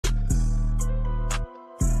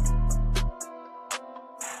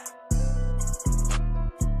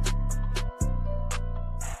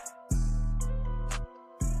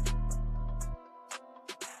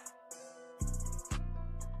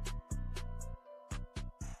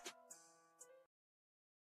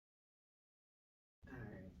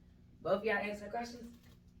Both y'all answer questions?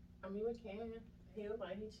 I mean, we can. He look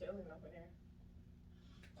like he's chilling over there.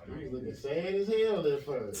 He was looking sad as hell at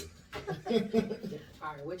first.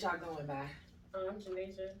 All right, what y'all going by?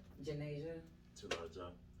 Genasia. Genasia?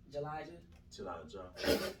 Chilloutjah. Jelijah?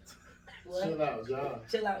 Chilloutjah. What? Chilloutjah.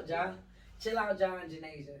 Chilloutjah. Chilloutjah and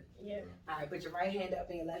Genasia. Yeah. All right, put your right hand up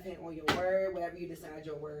and your left hand on your word, whatever you decide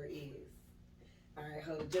your word is. All right,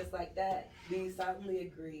 hold just like that. We solemnly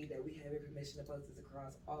agree that we have your permission to post this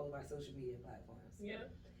across all of our social media platforms. Yeah.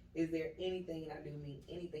 Is there anything, and I do mean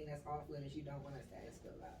anything that's off limits you don't want us to ask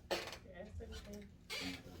about? Yes, everything.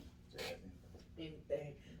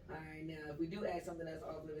 Anything. All right, now if we do ask something that's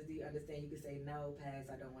off limits, do you understand? You can say no, pass,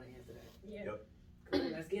 I don't want to answer that. Yeah. Yep. Cool,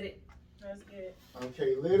 let's get it. That's good.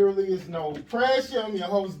 Okay, literally, it's no pressure. I'm your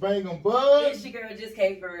host, Bangum Bud. It's your girl, Just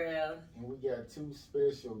K for real. And we got two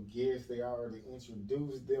special guests. They already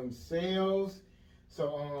introduced themselves.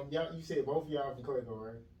 So, y'all, you said both of y'all from Clayco,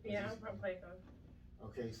 right? Yeah, I'm from Clayco.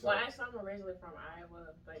 Okay, so. Well, actually, I'm originally from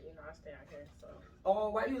Iowa, but you know, I stay out here, so. Oh,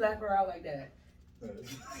 why you laugh her out like that?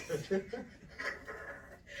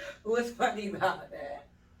 What's funny about that?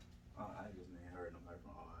 I just ain't heard nobody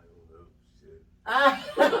from Ohio. Shit.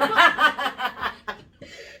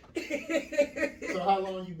 So how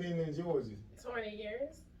long you been in Georgia? 20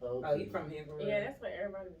 years. Okay. Oh, you from here for real? Yeah, that's what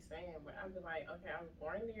everybody be saying, but I'd be like, okay, I was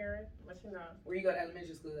born here, but you know, Where you go to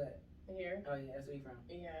elementary school at? here. Oh yeah, that's where you from.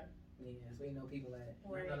 Yeah, Yeah, that's where you know people at.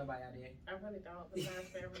 You Right. don't know nobody out I really don't, besides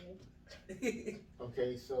family. there.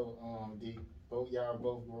 Okay, so did y'all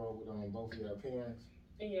both grow up with both of your parents?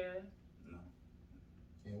 Yeah. No.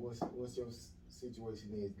 And what's your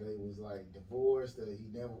situation is? They was like divorced, that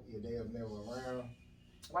your dad never around.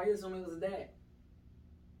 Why you assuming it was his dad?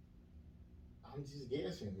 I'm just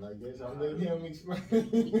guessing. Like this, I'm letting him explain.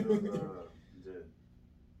 It was,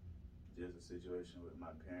 just a situation with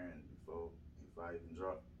my parents before I even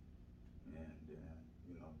dropped. And then,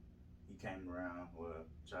 you know, he came around, well,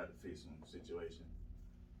 tried to fix some situation.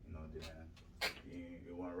 You know, then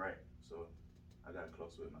it wasn't right. So I got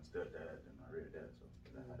closer with my stepdad than my real dad. So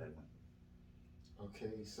that's how that went.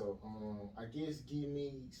 Okay, so I guess give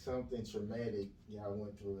me something traumatic y'all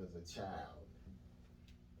went through as a child.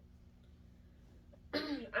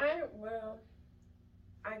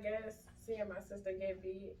 I guess seeing my sister get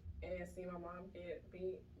beat and see my mom get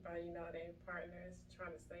beat by, you know, their partners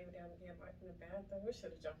trying to save them and get life in the bathroom. We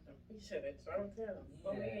should have jumped them. We should have jumped him.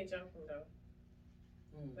 But we ain't jumped him though.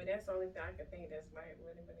 But that's the only thing I can think that's like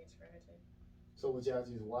really, really tragic. So would y'all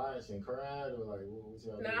just watch and cried, or like what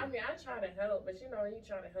y'all? No, do? I mean I try to help, but you know, you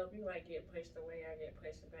try to help, you like get pushed away, I get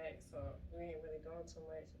pushed back, so we ain't really doing too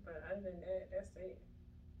much. But other than that, that's it.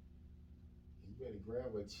 You better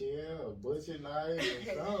grab a chair, a butcher knife, or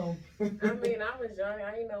something. I mean, I was young, I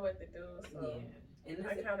didn't know what to do, so Yeah. And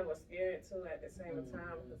I kind of was scared too at the same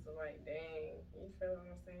time because of like, dang, you feel what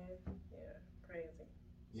I'm saying? Yeah, crazy.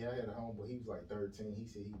 Yeah, I had a homeboy. He was like 13. He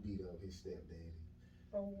said he beat up his stepdaddy.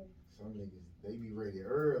 Oh, Some niggas, they be ready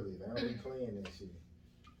early. They don't be playing that shit.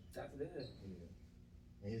 That's good. Yeah.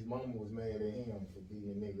 And his mama was mad at him for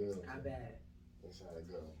beating a nigga up. I bet. That's how it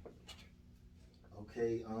go.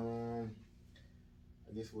 Okay, I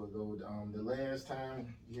guess we'll go with the last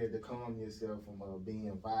time you had to calm yourself from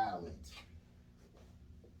being violent.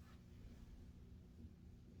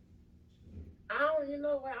 you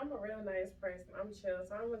know what? I'm a real nice person. I'm chill,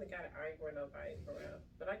 so I don't really gotta argue with nobody for real.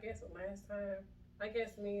 But I guess the last time, I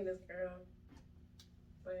guess me and this girl.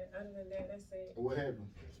 But other than that, that's it. What happened?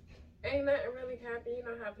 Ain't nothing really happened. You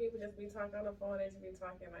know how people just be talking on the phone, they just be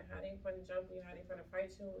talking like how they finna jump you, how they finna fight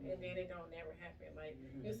you, and then it don't never happen. Like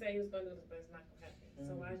you say you was gonna do this, but it's not gonna happen.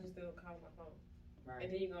 So why you still call my phone? Right. And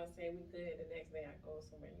then you gonna say we good. The next day I go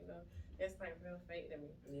somewhere. You know that's like real fake to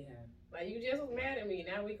me. Yeah. Like you just was mad at me.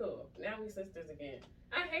 Now we cool. Now we sisters again.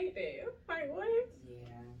 I hate that. I'm like what?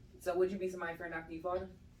 Yeah. So would you be somebody's friend after you fought him?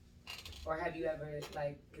 Or have you ever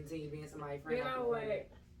like continued being somebody's friend? You know what?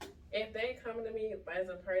 If they come to me as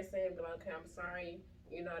a person and be like, okay, I'm sorry,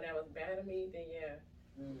 you know, that was bad of me, then yeah.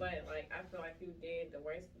 But like, I feel like you did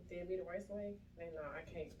me the worst way, then no, I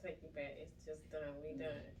can't take you back. It's just done. We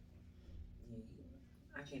done. Yeah.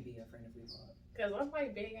 I can't be your friend if we fought. Cause I'm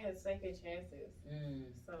like big at second chances.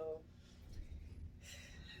 So.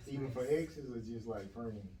 Even for exes or just like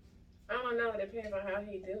friends? I don't know. It depends on how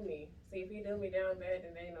he do me. See, if he do me down bad,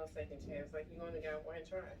 then there ain't no second chance. Like you only got one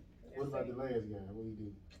try. What about the last guy? What do you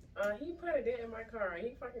do? He put a dent in my car.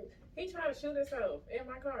 He tried to shoot himself in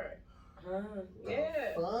my car. Huh?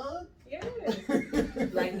 Yeah. Fuck?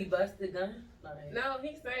 Yes. Like he busted gun? Like, No,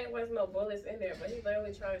 he said there was no bullets in there, but he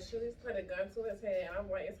literally tried to shoot. He put a gun to his head, and I'm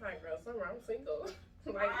like, it's hot girl summer. I'm single.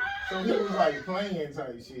 Like, So he was like playing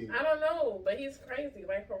type shit. I don't know, but he's crazy,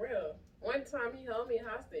 like for real. One time he held me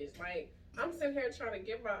hostage. Like, I'm sitting here trying to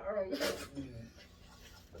get my I'm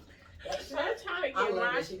trying to I get love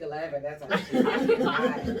my that she can laugh at that type of shit.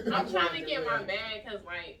 I'm trying to get my bag because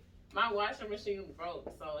like my washing machine broke.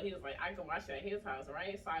 So he was like, I can wash it at his house,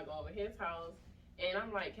 right? So I go over his house and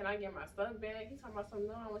I'm like, can I get my stuff back? He's talking about something.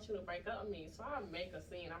 No, I want you to break up with me. So I make a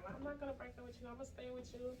scene. I'm like, I'm not gonna break up with you. I'm gonna stay with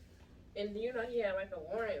you. And you know he had like a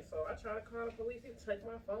warrant, so I try to call the police. He took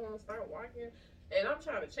my phone and start walking. And I'm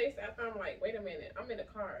trying to chase after. I'm like, wait a minute, I'm in the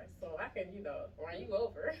car, so I can, run you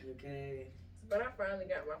over. Okay. But I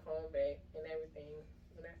finally got my phone back and everything.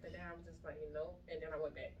 And after that, I was just like, and then I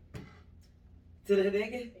went back. To the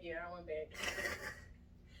nigga? Yeah, I went back.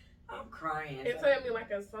 I'm crying. It took me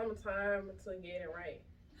like some time to get it right.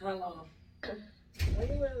 How long?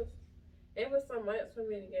 It was some months for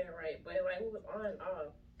me to get it right, but like we was on and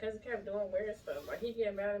off. Cause he kept doing weird stuff. Like he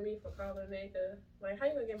get mad at me for calling a nigga. Like how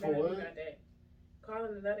you gonna get mad at me about that?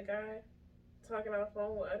 Calling another guy, talking on the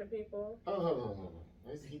phone with other people. Hold on.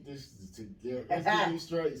 Let's get this together. Let's get this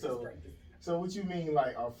straight. So what you mean,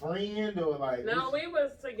 like a friend or like? No, we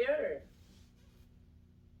was together.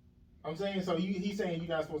 I'm saying, so he's saying you're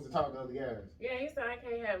not supposed to talk to other guys. Yeah, he said I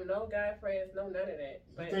can't have no guy friends, no none of that.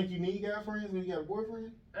 But You think you need guy friends when you got a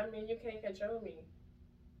boyfriend? I mean, you can't control me.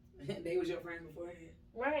 They was your friends beforehand?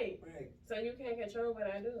 Right. Right. So you can't control what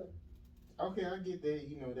I do. Okay, I get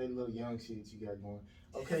that. That little young shit you got going.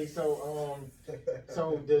 Okay, so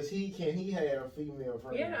so can he have female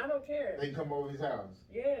friends? Yeah, I don't care. They can come over his house.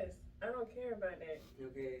 Yes, I don't care about that.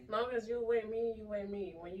 Okay. As long as you with me, you with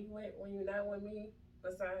me. When you're not with me,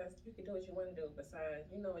 besides you can do what you want to do. Besides,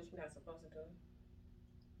 you know what you're not supposed to do.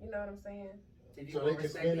 You know what I'm saying? If you So don't they can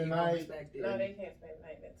respect spend it, the you don't night? respect it. No, they can't spend the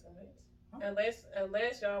night that too much.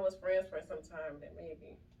 Unless y'all was friends for some time, then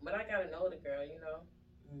maybe. But I gotta know the girl,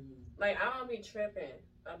 Mm. Like I don't be tripping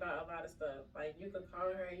about a lot of stuff. Like you could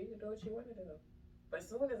call her, you can do what you want to do. But as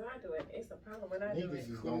soon as I do it, it's a problem when I do Niggas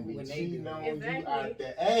it. is gonna be When they cheating do it. on you Exactly. out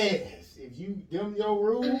the ass. If you them your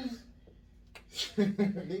rules,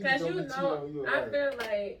 niggas Cause gonna be cheating on you. I out. feel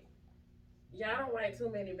like y'all don't like too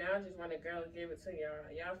many boundaries when a girl give it to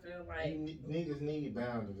y'all. Y'all feel like Niggas need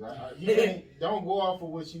boundaries. You don't go off of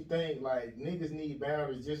what you think. Like niggas need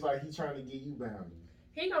boundaries, just like he trying to give you boundaries.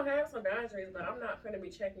 he gonna have some boundaries, but I'm not finna be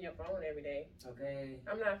checking your phone every day. Okay.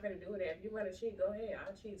 I'm not finna do that. If you wanna cheat, go ahead.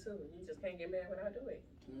 I'll cheat too. You just can't get mad when I do it.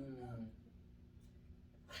 Mm.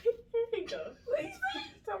 Here you go.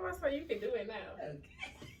 Tell my son you can do it now. Okay.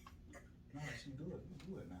 No, she do it.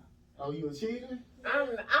 You do it now. Oh, you a cheater?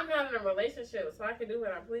 I'm not in a relationship, so I can do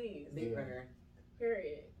what I please. Big for her.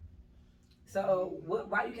 Period. So,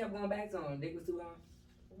 why you kept going back to him? Dick was too long?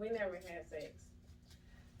 We never had sex.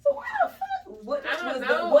 So why the fuck? What I don't was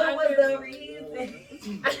know. what was the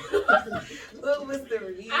reason? What was the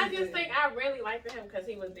reason? I just think I really liked him because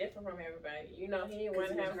he was different from everybody. He didn't want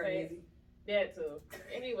to have sex. That too.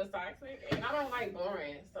 And he was toxic. And I don't like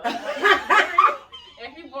boring. So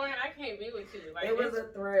if you boring, I can't be with you. Like it was a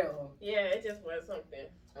thrill. Yeah, it just was something.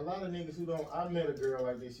 A lot of niggas who don't. I met a girl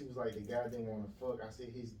like this. She was like, the guy didn't want to fuck. I said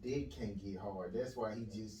his dick can't get hard. That's why he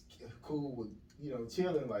just cool with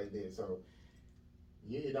chilling like that. So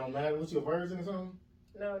yeah, it don't matter. What's your version or something?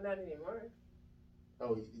 No, not anymore.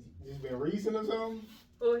 Oh, it's been recent or something?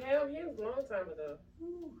 Well, hell, he was a long time ago.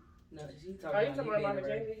 No, she Oh, you talking about Mama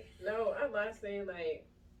Jamie? No, I last seen like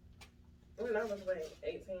when I was like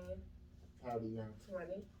 18, How do you know? 20.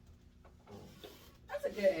 That's a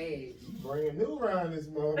good age. She brand new around this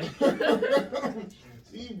mother.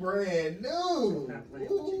 She brand new. I'm not playing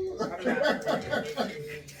with you. I'm not playing with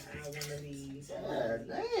you. I want to be. God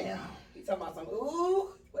damn. You talking about some,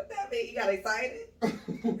 ooh, what that mean? You got excited?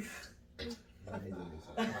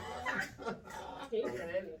 He's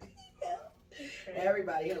funny.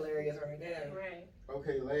 Everybody hilarious right now. Right.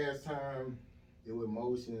 Okay, last time your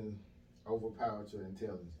emotions overpowered your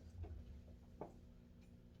intelligence.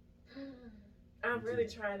 I'm really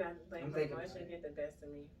trying not to let I'm my thinking emotion about it. get the best of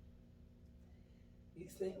me. You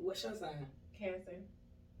think, what's your sign? Cancer.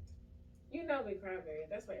 You know we crybaby.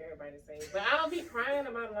 That's what everybody says. But I don't be crying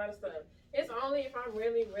about a lot of stuff. It's only if I'm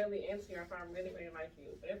really, really into you or if I really, really like you.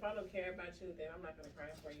 But if I don't care about you, then I'm not going to cry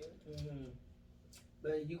for you. Mm-hmm.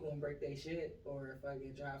 But you gonna break that shit or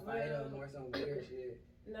fucking try to fight them or some weird shit.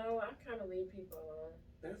 No, I kind of leave people alone.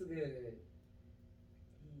 That's good.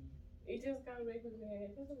 You just got to make me mad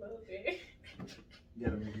just a little bit. You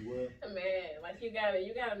gotta make you what? I'm mad. Like, Like, you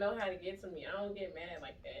gotta know how to get to me. I don't get mad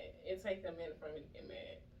like that. It takes a minute for me to get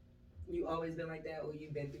mad. You always been like that, or you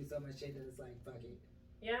been through so much shit that it's like, fuck it.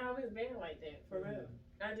 Yeah, I always been like that, for real.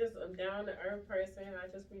 I just am down to earth person. I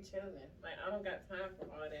just be chilling. Like, I don't got time for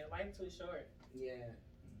all that. Life too short. Yeah.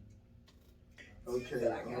 Okay.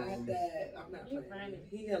 So I got that. I'm not You playing. funny.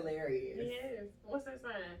 He hilarious. Yes. What's that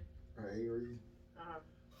sign? Aries.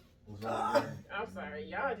 What's Ah. wrong with I'm sorry.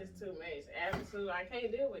 Y'all just too much. Attitude. I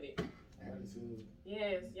can't deal with it. that? Attitude.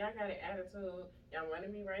 Yes, y'all got an attitude. Y'all want to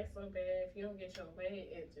be right so bad. If you don't get your way,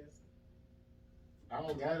 it just. I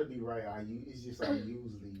don't gotta be right. It's just I'm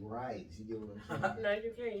usually right. You get what I'm saying? No,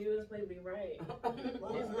 you can't usually be right. It's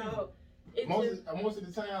no. It Most of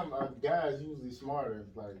the time, guys usually smarter.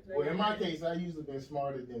 Like, well, in my case, I usually been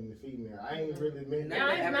smarter than the female. I ain't really been. No,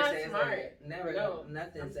 Nothing it's ever not says smart. that. Never. No,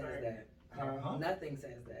 Nothing I'm says sorry. that. Huh? Nothing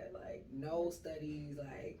says that. Like, no studies.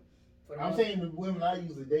 Like, for the I'm most- saying the women I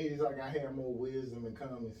usually date is like I have more wisdom and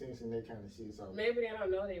common sense and that kind of shit. So Maybe they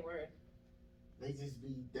don't know they were. they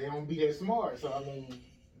don't be that smart. So I mean,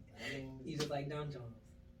 you just like Don Jones.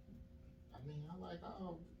 I like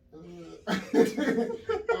all. I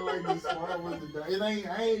like the smart ones. I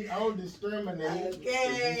don't discriminate. Okay.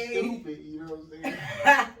 It's stupid. You know what I'm saying?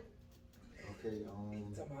 Okay.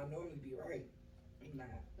 So I normally be right. Nah. Nah,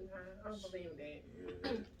 I don't believe that.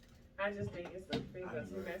 Yeah. I just think it's a thing that's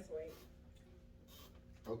the best way.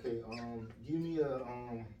 Okay. Give me a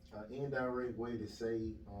indirect way to say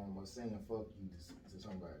or saying fuck you to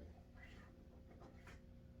somebody.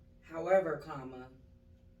 However, comma,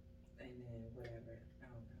 and then whatever. I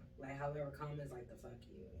don't know. Like, however, comma is like the fuck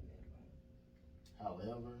you, and then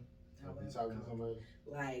However, if however, you talking to comma. somebody.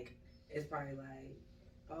 Like, it's probably like,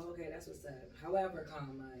 oh, okay, that's what's up. However,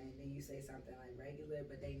 comma, and then you say something like regular,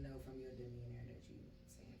 but they know from your demeanor that you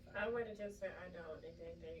saying fuck. I would have just said I don't, and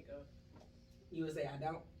then there you go. You would say I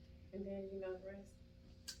don't. And then you know the rest.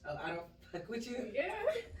 Oh, I don't fuck with you. Yeah.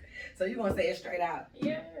 So you gonna say it straight out?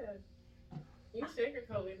 Yeah. You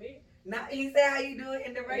sugarcoated it. Not he said how you do it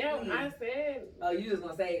indirectly. Yeah, I said. Oh, you just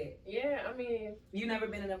gonna say it? Yeah, I mean. You never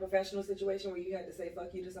been in a professional situation where you had to say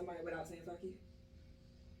fuck you to somebody without saying fuck you?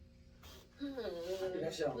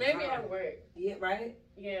 That's your Maybe time. at work. Yeah, right.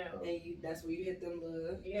 Yeah. And that's where you hit them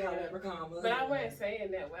little Yeah. however comma. But I wouldn't say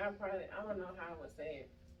it that way. I don't know how I would say it.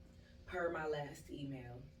 Per my last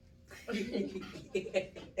email.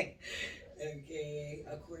 Okay,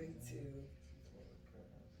 according to.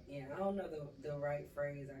 Yeah, I don't know the right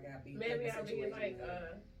phrase. I got beat. Maybe I'll be like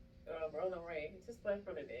Roland Ray. Just play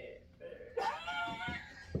for the dead.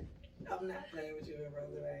 I'm not playing with you in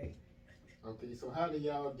Roller Ray. Okay, so how do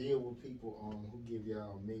y'all deal with people who give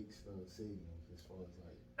y'all mixed signals as far as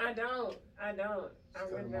like? I don't. I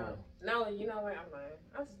Cut really 'em don't. off. No, you know what? I'm lying.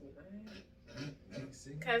 I'll just be lying.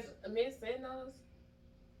 Cause me saying those,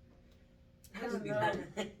 I just be I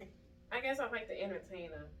don't lying. I guess I like to entertain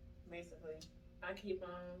them. Basically, I keep on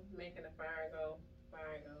making the fire go.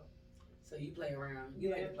 So you play around.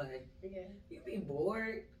 You like to play. Yeah. You be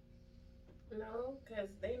bored. No, cause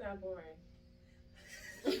they not boring.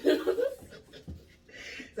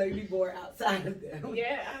 So you be bored outside of them.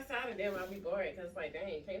 Yeah, outside of them, I'll be bored because, like,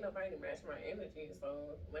 dang, can't nobody match my energy.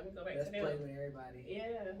 So let me go back Let's to them. play with everybody.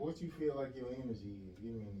 Yeah, What you feel like your energy is?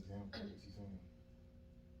 Give me an example. What you saying?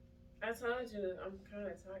 I told you I'm kind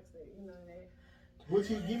of toxic. You know that. What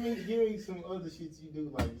you give me some other shit you do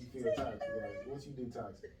like you feel toxic. Like what you do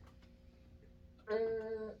toxic?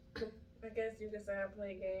 I guess you could say I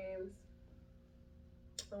play games.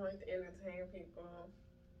 I like to entertain people.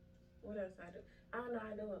 What else I do? I don't know. I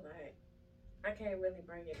do a lot. I can't really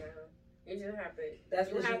break it down. You just have to. That's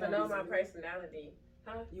You what have to wanna know be my single? personality.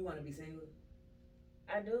 Huh? You want to be single?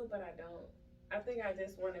 I do, but I don't. I think I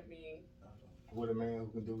just want to be. With a man who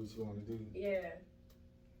can do what you want to do. Yeah.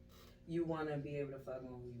 You want to be able to fuck on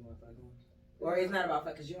who you want to fuck on? Or it's not about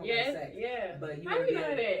fuck because you don't Yeah. want sex. Yeah. But you How want to you be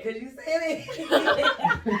know able, that? because you said it.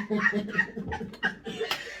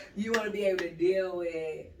 You want to be able to deal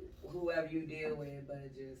with whoever you deal with,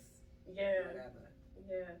 but just Yeah. whatever.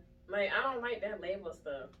 Yeah. Like, I don't like that label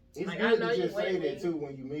stuff. It's Like, I good know to you just say with that me. too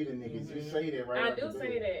when you meet a nigga. Mhm. Just say that right I off do the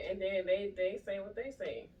say bat. that, and then they say what they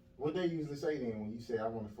say. What they usually say then when you say I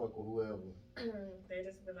want to fuck with whoever. They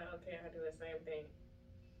just be like, okay, I do the same thing.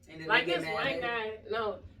 And then Like they get this mad one at it.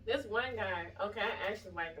 guy, this one guy, okay, I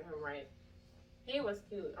actually liked him, right? He was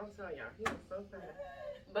cute. I'm telling y'all, he was so fine.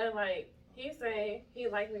 But like, he say he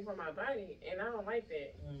liked me for my body, and I don't like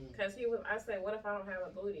that. Cause I said, what if I don't have a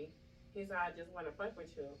booty? He said, I just want to fuck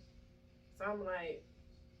with you. So I'm like,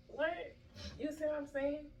 what? You see what I'm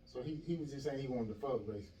saying? So he was just saying he wanted to fuck,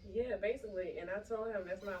 basically. Yeah, basically. And I told him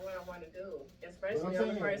that's not what I want to do, But especially I'm on the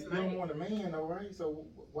saying first you don't night. want a man, though, right? So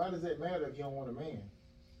why does that matter if you don't want a man?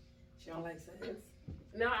 She don't like sex.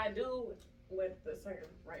 No, I do with the certain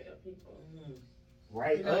right of people.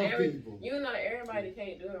 Right You know, of people. You know, everybody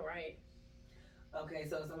can't do it right. Okay,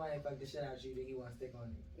 so if somebody fuck the shit out you, then you want to stick on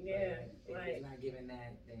it. Yeah, But if like, it's not giving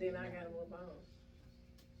that, then I gotta move on.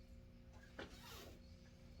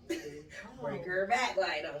 Break her back,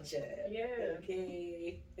 like, don't you? Yeah.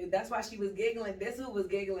 Okay. That's why she was giggling. This who was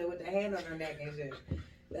giggling with the hand on her neck and shit.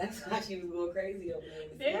 That's why she was going crazy over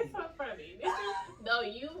there. That's so funny. No,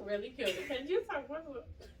 you really killed it. Cause you talk about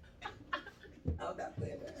Oh, that's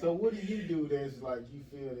it. So what do you do that's like you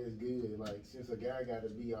feel that's good? Like since a guy got to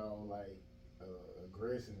be all like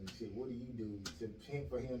aggressive and shit, what do you do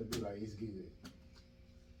for him to be like it's good?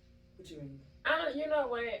 What you mean? You know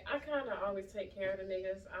what? I kind of always take care of the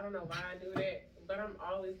niggas. I don't know why I do that, but I'm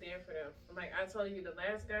always there for them. Like I told you, the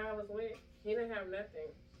last guy I was with, he didn't have nothing.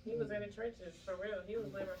 He was in the trenches, for real. He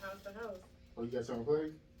was living house to house. Oh, you got something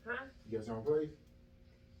place? Huh? You got something place?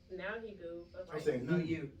 Now he do. But I'm like, saying No,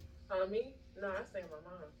 you. me? No, I stay with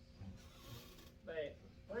my mom. But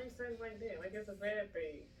why you saying it like that? Like it's a bad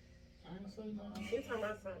thing. I ain't say nothing. He talking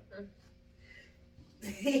about something.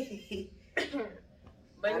 I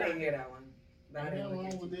But didn't no. hear that one. But I Ain't didn't nothing look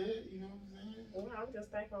wrong at with you. that, you know what I'm saying? Well, I'm just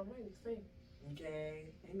stacking on money. See? Okay.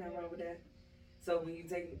 Ain't nothing wrong with that. So when you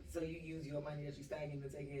use your money that you stacking to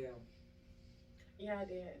take care of. Yeah, I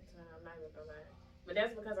did. I'm not even gonna lie. But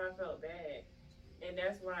that's because I felt bad. And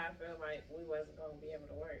that's why I felt like we wasn't gonna be able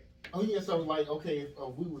to work. Oh yeah, so like okay, if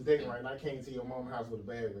we was dating right, and I came to your mom's house with a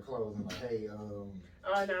bag of clothes and like, hey, Oh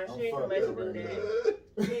no, I'm she ain't gonna fucked let you up do right that.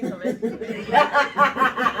 now. She ain't gonna let you do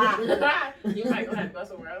that. You might gonna have to go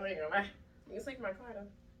somewhere else. I ain't gonna lie. You can sleep in my car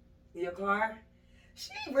though. Your car?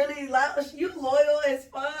 She really you loyal as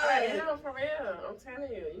fuck. I am for real. I'm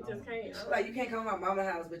telling you, you just can't. She's like you can't come to my mama's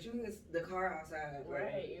house, but you can get the car outside. Bro.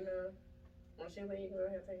 Right, you know. When she leave, go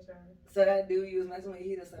ahead and take a shower. So that dude you was messing with,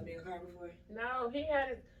 he done slept in your car before? No, he had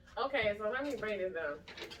it. Okay, so let me break this down.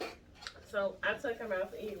 So I took him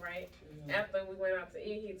out to eat, right? After we went out to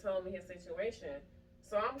eat, he told me his situation.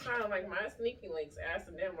 So I'm kind of like my sneaky links,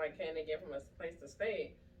 asking them like, can they give him a place to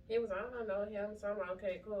stay? He was, I don't know him, so I'm like,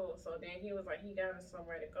 okay, cool. So then he was like, he got us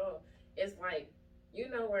somewhere to go. It's like, you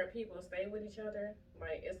know where people stay with each other?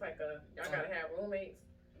 Like, it's like y'all gotta have roommates.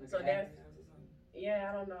 So that's,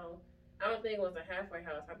 yeah, I don't know. I don't think it was a halfway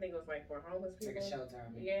house. I think it was like for homeless It's like people. a shelter.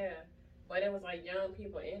 Yeah, but it was like young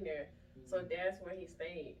people in there. So that's where he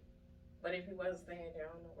stayed. But if he wasn't staying there,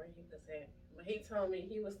 I don't know where he was at. But he told me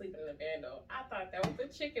he was sleeping in the bando. I thought that was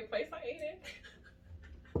the chicken place I ate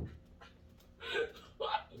at.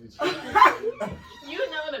 You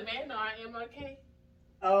know the bando, I am okay.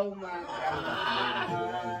 Oh my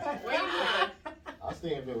god. Where you from? I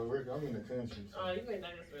stay in Villa Rica. I'm in the country. So. Oh, you in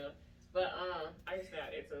Douglasville. But I used to stay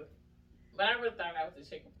out there too. But I really thought that was the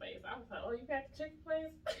chicken place. I was like, oh, you got the chicken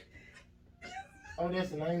place? Oh, that's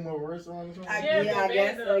the name of a restaurant or something? Yeah, the I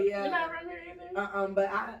guess bando. so, yeah. You not around here either? But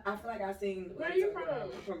I feel like I seen. Where you from?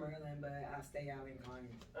 I'm from Maryland, but I stay out in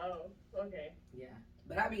Kearney. Oh, okay. Yeah,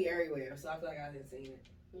 but I be everywhere, so I feel like I didn't see it.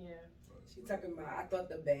 Yeah. She talking about. I thought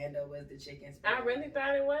the bando was the chicken spot. I really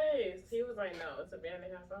thought it was. He was like, no, it's a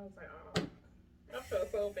abandoned house. I was like, oh, I feel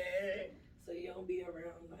so bad. So you don't be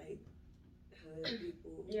around like hood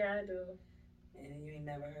people. Yeah, I do. And you ain't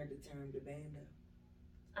never heard the term the bando.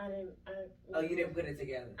 I didn't. Oh, you didn't put it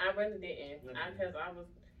together. I really didn't. Okay. Because I was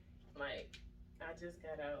like, I just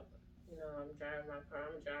got out. You know, I'm driving my car.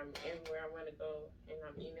 I'm driving everywhere I want to go, and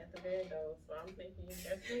I'm eating at the bando. So I'm thinking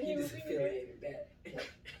that's when he You was just eating it. affiliated that.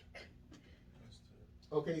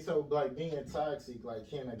 Okay, so like being toxic, like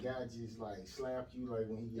can a guy just like slap you like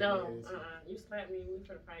when he get No, mad at you? you slap me, we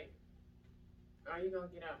finna fight. Or you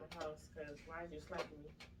gonna get out my house? Cause why is you slapping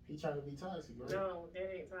me? He trying to be toxic, right? No,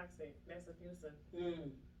 that ain't toxic. That's abusive.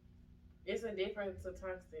 It's a difference to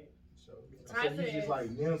toxic. So you Toxic just is-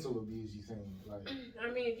 like mental abuse, you saying? Like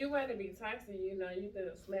I mean, if you want to be toxic, you know, you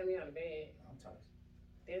could slam me out of bed. I'm toxic.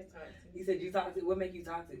 That's toxic. You said you toxic. What make you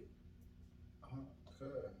toxic?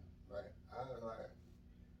 Cause like I like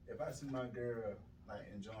if I see my girl like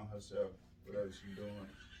enjoying herself, whatever she's doing,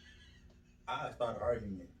 I start an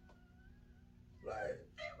argument. Like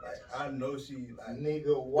I know she like.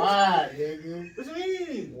 nigga, why, nigga? What you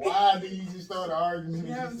mean? Why do you just start an argument? We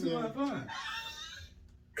and having just too say- much fun.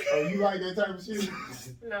 Oh, you like that type of shit?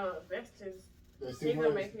 No, that's just That's he too gonna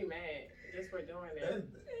much. make me mad just for doing that.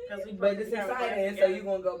 That's- We But supposed it's to be having exciting, fun so together. you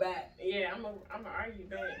gonna go back. Yeah, I'm a argue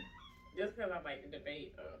back just because I like to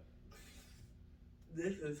debate.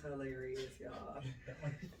 This is hilarious, y'all.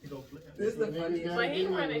 You go play. This is the funniest. But he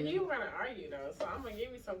wanna argue though, so I'm gonna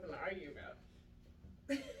give you something to argue about.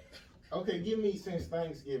 Okay, give me, since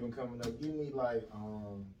Thanksgiving coming up, give me like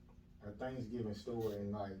a Thanksgiving story,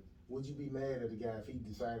 and like, would you be mad at the guy if he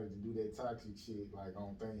decided to do that toxic shit like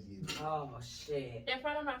on Thanksgiving? Oh shit. In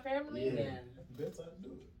front of my family? Yeah. That's how to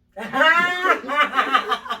do it.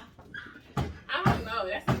 I don't know.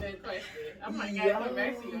 That's a good question. I might gotta come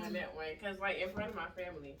back to you on that one. Cause like in front of my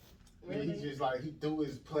family. Really? Yeah, he just like, he threw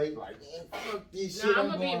his plate like, man, fuck this No, shit. I'm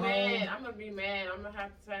gonna be going mad. home. I'm gonna be mad. I'm gonna have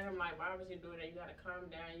to tell him like, why would you do that? You gotta calm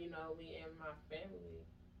down. You know, we in my family.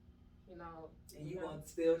 You know. And you know. gonna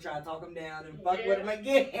still try to talk him down and fuck Yeah. with him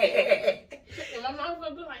again. And my mom's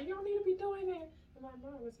gonna be like, you don't need to be doing that. And my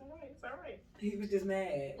mom, it's alright. It's alright. He was just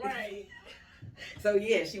mad. Right. So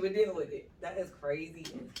yeah, she would deal with it. That is crazy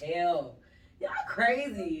as hell. Y'all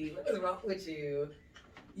crazy. What is wrong with you?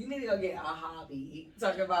 You need to go get a hobby.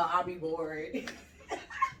 Talking about hobby board.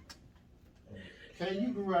 Hey, you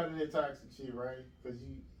grew out of that toxic shit, right? Cause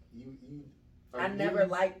you. I never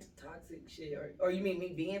liked toxic shit, or you mean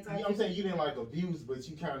me being toxic? Yeah, I'm saying you didn't like abuse, but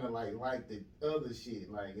you kind of like the other shit.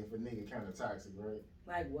 Like if a nigga kind of toxic, right?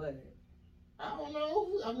 Like what? I don't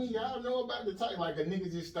know. I mean, y'all know about the type. Like a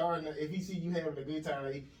nigga just starting. If he see you having a good time,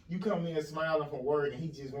 like, you come in smiling from work, and he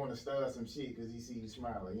just want to start some shit because he see you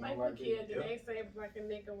smiling. You Like know, like the kid, that. did they say like a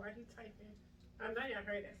nigga while he typing? I know y'all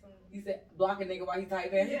heard that song. You said block a nigga while he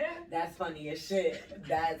typing? Yeah. That's funny as shit.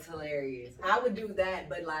 That's hilarious. I would do that,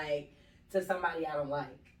 but like to somebody I don't like.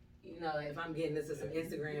 You know, like if I'm getting into some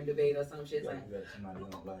Instagram debate or some shit, like Somebody you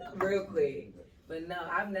don't like. real quick. But no,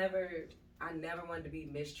 I never wanted to be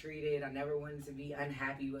mistreated. I never wanted to be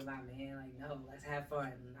unhappy with my man. Like, no, let's have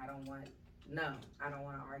fun. I don't want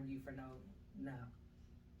to argue for no.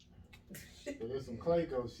 So there's some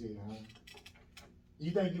Clayco shit, huh? You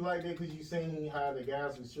think you like that because you seen how the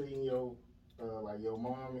guys was treating your, like your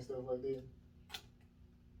mom and stuff like that?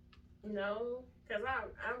 No, cause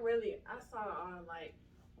I saw like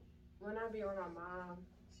when I be with my mom,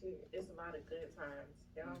 it's a lot of good times.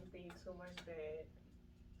 There don't be too much bad.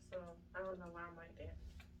 So I don't know why I'm like that.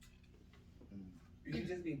 You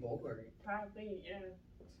just be bored. Probably, yeah.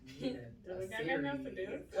 Yeah, Do we got nothing else to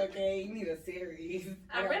do? Okay, you need a series.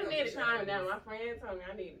 I really need to calm down. My friend told me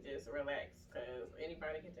I need to just relax because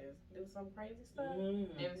anybody can just do some crazy stuff and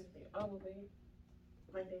just be over with.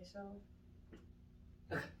 Like that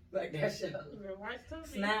show. Like that show. You ever watch Tubi?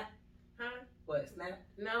 Snap. Huh? What, Snap?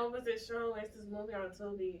 No, it was this show. It's this movie on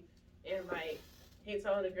Tubi. And like, he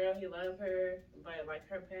told the girl he loved her, but like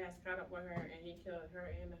her past caught up with her and he killed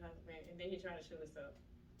her and the husband. And then he tried to shoot himself.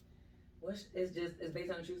 It's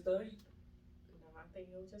based on a true story? No, I think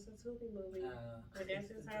it was just a Tubi movie. But that's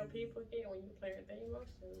just it's how a Tubi. people get when you play with their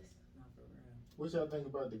emotions. Not for real. What y'all think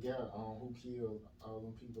about the guy who killed all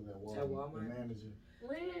them people at Walmart? At Walmart? The manager.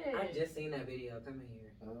 When? I just seen that video. Come in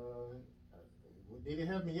here. Did it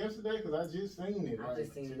happen yesterday? Cause I just seen it. I like,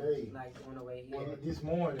 just seen today. it like on the way here. Well, this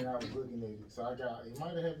morning I was looking at it, so it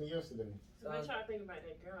might have happened yesterday. So what y'all think about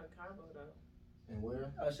that girl in Cabo though? And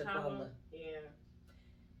where? Oh, Chicago. Yeah.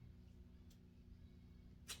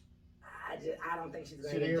 I don't think she's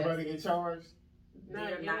going Should to get everybody justice. get charged?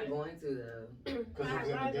 They're not going to though. Cause it's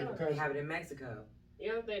in a different They country. have it in Mexico.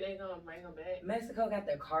 You don't think they gonna bring them back? Mexico got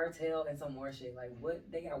their cartel and some more shit. Like what?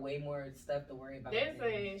 They got way more stuff to worry about. They're than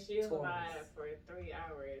saying she was tourists. alive for 3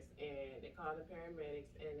 hours and they called the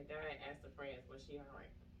paramedics and the guy asked the friends, was she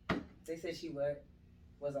alright? They said she was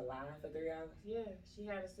alive for 3 hours. Yeah, she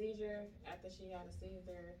had a seizure. After she had a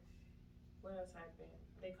seizure, what else happened?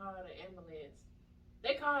 They called an ambulance.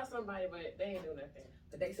 They called somebody, but they ain't do nothing.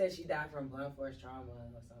 But they said she died from blunt force trauma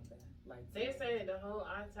or something. Like They said the whole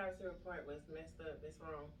autopsy report was messed up. It's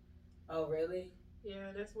wrong. Oh really?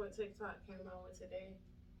 Yeah, that's what TikTok came out with today.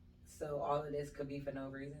 So all of this could be for no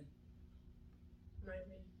reason.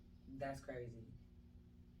 Maybe. That's crazy.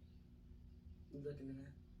 You looking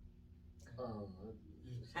at that? Oh,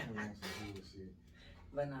 just come on some bullshit.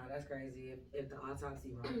 But nah, that's crazy. If the autopsy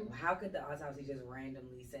wrong, how could the autopsy just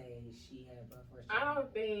randomly say she had blunt force I trauma?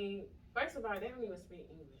 don't think. First of all, they don't even speak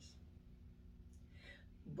English.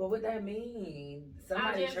 But what that mean?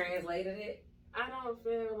 Somebody translated it. I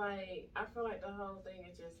feel like the whole thing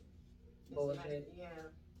is just Bullshit. like, yeah,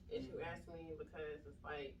 if you ask me, because it's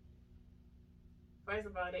like, first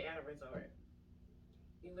of all, they at a resort.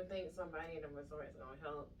 You would think somebody in the resort is gonna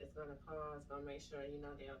help. It's gonna call. It's gonna make sure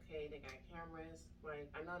they're okay. They got cameras. Like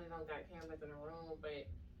I know they don't got cameras in the room, but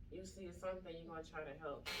you see something, you're gonna try to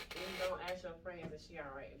help. You don't ask your friends if she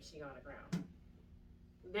alright if she on the ground.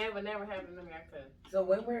 That would never happen in America. So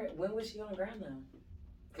when was she on the ground though?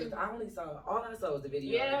 Cause all I saw was the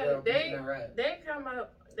video Yeah, of the girl beating her up. They come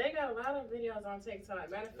up. They got a lot of videos on TikTok.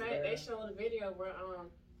 Matter of fact, Yeah. they showed a video where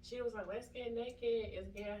she was like, "Let's get naked. It's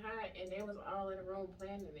getting hot," and they was all in the room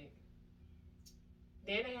planning it.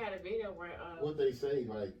 Then they had a video where What they say,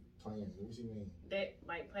 like playing? What you mean? they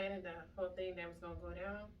like planning the whole thing that was gonna go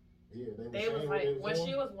down. Yeah, They saying was what like they was when doing?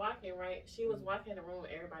 she was walking, right? She was walking in the room.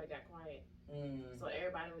 Everybody got quiet, Mm. so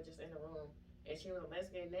everybody was just in the room. And she was like, "Let's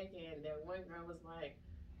get naked." And then one girl was like,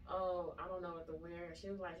 "Oh, I don't know what to wear." She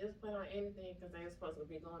was like, "Just put on anything," because they were supposed to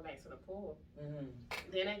be going back to the pool. Mm.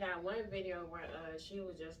 Then they got one video where she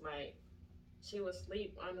was just like, she was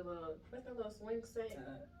asleep on the little, what's the little swing set?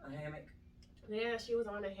 A hammock. Yeah, she was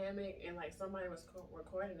on the hammock and like somebody was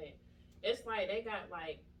recording it. It's like they got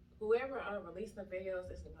like, whoever released the videos,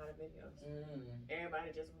 it's a lot of videos. Mm.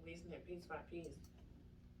 Everybody just releasing it piece by piece.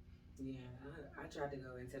 Yeah, I tried to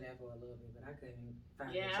go into that for a little bit, but I couldn't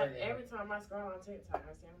find Yeah, the trail. every time I scroll on TikTok,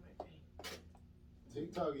 I see, I'm like, dang.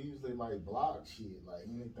 TikTok usually like block shit, like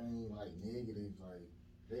anything like negative, like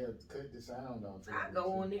they'll cut the sound off. I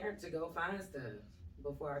go on there to go find stuff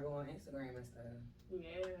before I go on Instagram and stuff.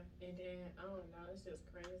 Yeah, and then, I don't know, it's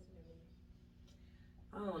just crazy to me.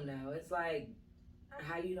 I don't know. It's like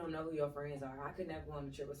how you don't know who your friends are. I could never go on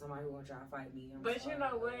a trip with somebody who gonna try to fight me. But you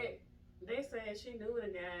know what? They said she knew the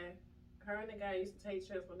guy. Her and the guy used to take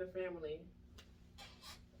trips with the family.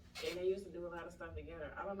 And they used to do a lot of stuff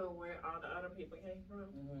together. I don't know where all the other people came from.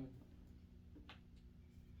 Mm-hmm.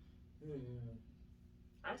 Mm-hmm.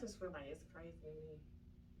 I just feel like it's crazy to me.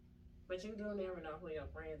 But you do never know who your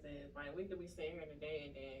friends is. Like, we could be sitting here today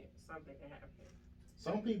and then something can happen.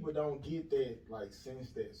 Some people don't get that like sense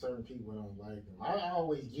that certain people don't like them. I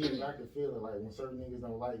always get it. I can feel it. Like when certain niggas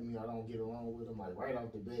don't like me, I don't get along with them. Like right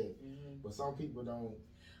off the bat. Mm-hmm. But some people don't.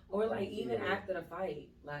 Or like even after the fight,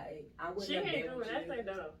 like I wouldn't She have ain't been doing with that you. thing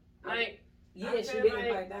though. Like, Yeah, I she feel didn't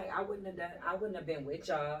like- fight back. I wouldn't have been with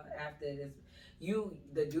y'all after this. You,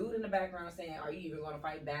 the dude in the background saying, "Are you even gonna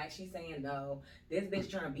fight back?" She's saying no. This bitch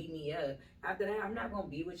trying to beat me up. After that, I'm not gonna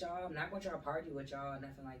be with y'all. I'm not gonna try to party with y'all.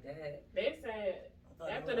 Nothing like that. they said,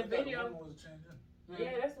 After the video- was a change in.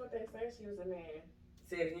 yeah, that's what they said. She was a man.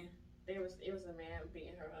 Say it again. It was a man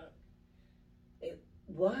beating her up.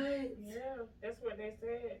 What? Yeah, that's what they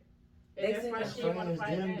said. They And that's said why the she didn't want to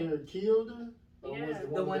fight back. Transgender killed her? Or Yeah. was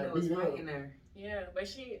The one that was beat up? fighting her. Yeah, but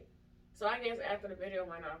so I guess after the video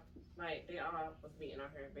went off, like, they all was beating on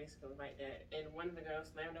her, basically, like that. And one of the girls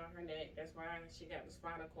slammed on her neck. That's why she got the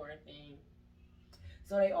spinal cord thing.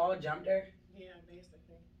 So they all jumped her. Yeah,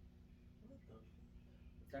 basically.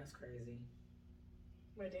 That's crazy.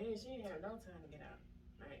 But then she didn't have no time to get out.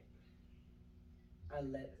 Like,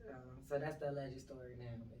 So that's the alleged story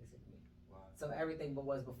now, basically. Wow. So everything but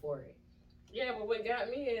was before it. yeah, but what got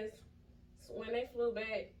me is when they flew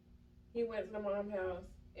back, he went to the mom's house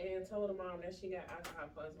and told the mom that she got alcohol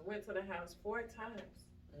poisoning. Went to the house 4 times.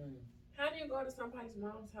 Mm. How do you go to somebody's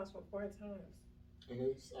mom's house for 4 times?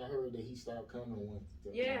 And I heard that he stopped coming once.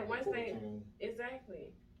 Yeah, once before they- he came.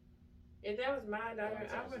 Exactly. If that was my daughter,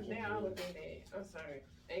 Mom's I house would is now I on would do that. I'm sorry.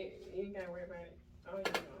 You ain't gotta worry about it. Oh, you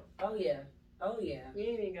know. Oh yeah. Oh yeah. You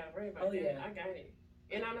ain't even gotta worry about Oh, that. yeah. I got it.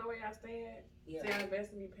 And I know where y'all stay at. Yeah. So y'all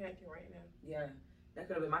best to be packing right now. Yeah. That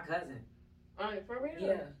could have been my cousin. For real?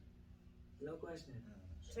 Yeah. No question.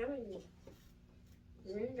 Telling you.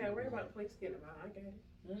 You ain't gotta worry about the police getting them out. I got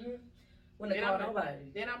it. Mm-hmm. When they Then call I'm like-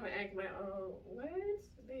 nobody. Then I'm gonna act like, oh, what?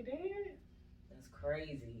 They did? That's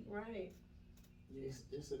crazy. Right.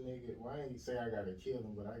 It's a nigga. Well, I ain't say I gotta kill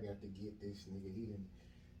him, but I got to get this nigga.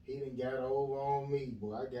 He done got over on me,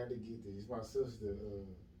 boy. I got to get this. It's my sister,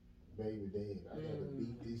 baby dad. I gotta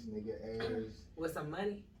beat this nigga ass. With some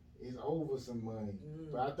money. It's over some money,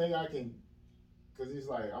 Mm. but I think I can, cause it's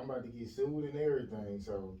like I'm about to get sued and everything.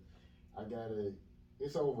 So I gotta.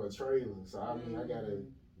 It's over a trailer, so I mean I gotta.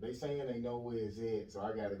 They saying they know where it's at, so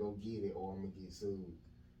I gotta go get it, or I'm gonna get sued,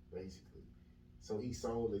 basically. So he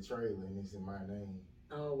sold the trailer and it's in my name.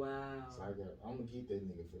 Oh wow. So I'm gonna get that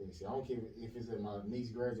nigga for this. I don't care if it's at my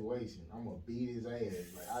niece's graduation. I'm gonna beat his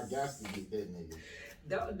ass. Like I got to get that nigga.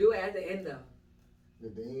 Don't do it at the end though.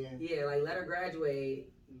 At the end. Yeah, like let her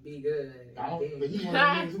graduate, be good. I don't, and but then- he one of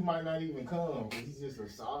the niggas who might not even come. Cause he's just a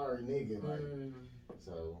sorry nigga. Like,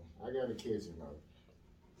 so I gotta catch him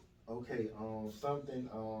though. Okay, something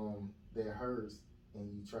that hurts and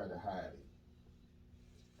you try to hide it.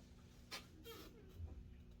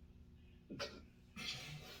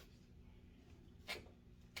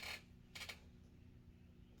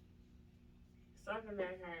 Something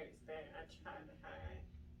that hurts that I try to hide.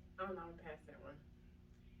 I don't know, I'm past that one.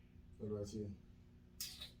 What about you?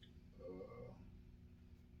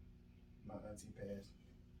 My auntie passed.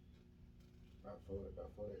 About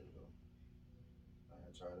 4 days ago. I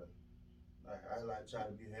try to, I try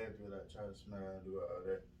to be happy, try to smile and do all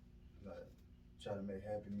that. Like, try to make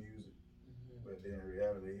happy music. But then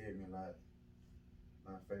reality hit me like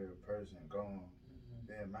my favorite person gone.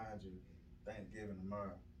 Then mind you, Thanksgiving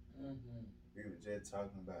tomorrow. We were just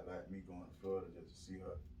talking about like me going to Florida just to see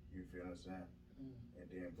her. You feel what I'm saying? And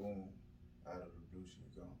then boom, out of the blue she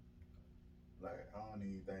gone. Like I don't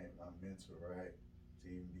even think my mental right to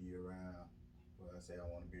even be around. Well, I say I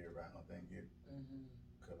want to be around on Thanksgiving.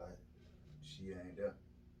 Cause like she ain't there.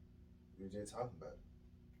 We were just talking about it.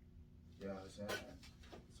 You know what I'm saying?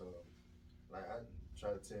 So like I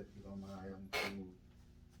try to tell people on my I'm cool.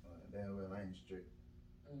 Damn well I ain't strict.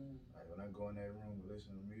 Like when I go in that room and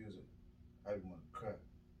listen to music, I be want to cry.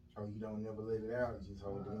 Oh, you don't never let it out. You just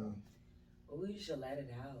hold it in. Oh, you should let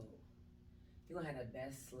it out. You gonna have the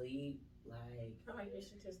best sleep. Like I like you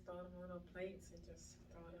should just throw them on those plates and just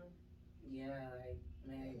throw them. yeah, like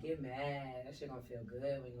man, get mad. That shit gonna feel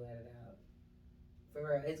good when you let it out. For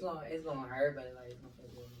real, it's gonna hurt, but like it's gonna feel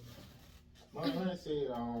good. My aunt said,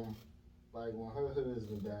 like when her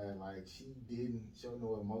husband died, like she didn't show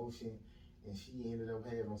no emotion, and she ended up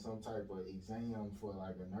having some type of exam for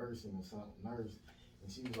like a nursing or something nurse,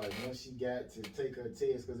 and she was like, once she got to take her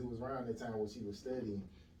test, because it was around the time when she was studying,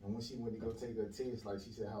 and when she went to go take her test, like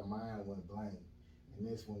she said, her mind went blank, and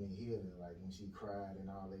that's when it hit her, like when she cried and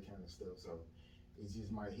all that kind of stuff. So it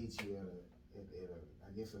just might hit you at a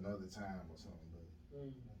I guess another time or something, but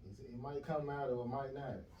it might come out or it might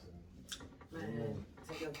not. So, Man,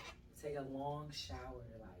 take a long shower,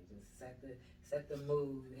 like just set the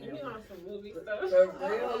mood. You know some movie stuff. For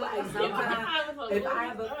real, like sometimes if I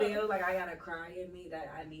ever feel like I got a cry in me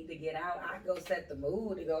that I need to get out, I go set the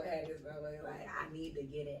mood to go ahead this way. Like I need to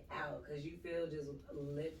get it out because you feel just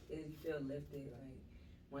lifted. You feel lifted like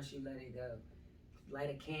once you let it go. Light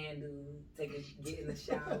a candle, get in the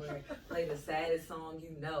shower, play the saddest song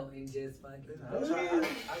you know, and just fucking.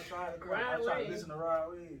 I tried to cry. I tried to listen to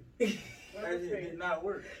Rod Wave. That shit did not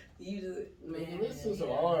work. You just man. This is some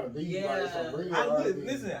R&B, Yeah. like some real I R&B.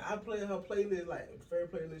 listen. I play her playlist, like the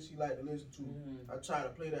favorite playlist she like to listen to. I tried to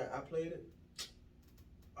play that. I played it.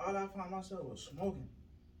 All I found myself was smoking.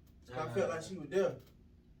 I felt like she was there.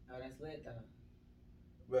 Oh, that's lit though.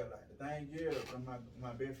 But like the thing is, when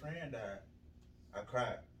my best friend died, I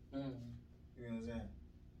cried. You know what I'm saying?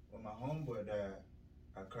 When my homeboy died,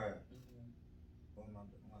 I cried. When my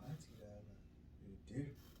auntie died, like, it was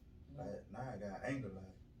different. Like now I got anger,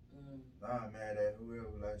 like now I'm mad at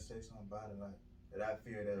whoever like say something about it, like that I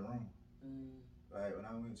feel that wrong. Like when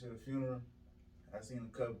I went to the funeral, I seen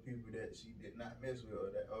a couple people that she did not mess with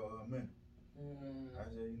or that owe her money. I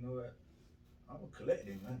said, you know what? I'm gonna collect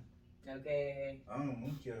that money. Okay. I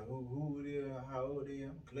don't care who it is, how old it is.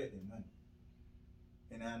 I'm gonna collect that money.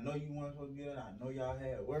 And I know you weren't supposed to get it. I know y'all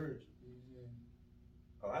had words.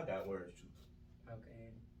 Oh, I got words too.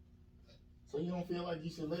 Okay. So you don't feel like you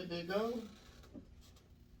should let that go?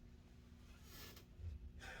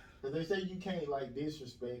 Cause they say you can't like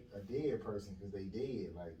disrespect a dead person because they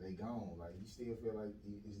dead, like they gone. Like you still feel like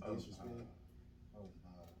it's disrespect.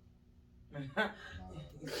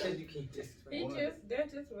 You said you can't disrespect.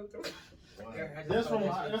 That just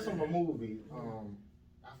was That's from a movie.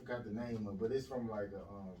 I forgot the name of, but it's from like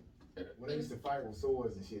a when they used to fight with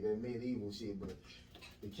swords and shit, that medieval shit. But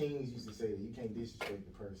the kings used to say that you can't disrespect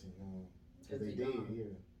the person, cause they dead. Yeah.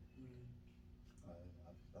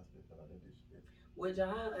 Would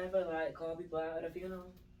y'all ever like call people out at a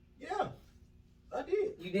funeral? Yeah, I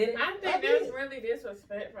did. You did it? I think that's really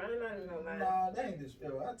disrespectful. I'm not even gonna lie. Nah, that ain't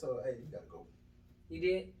disrespectful. I told her, hey, you gotta go. You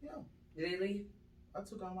did? Yeah. Did they leave? I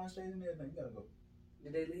took out my shades and everything. You gotta go.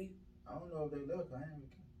 Did they leave? I don't know if they left. I ain't.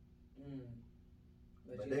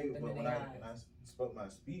 But when I spoke my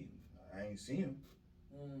speech, I ain't seen them.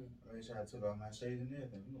 I made sure I took off my shades and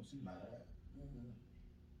everything. You don't see my eye.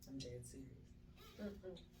 I'm dead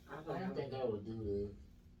serious. I don't think I would do that.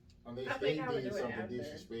 Unless I they think I would did do it something after.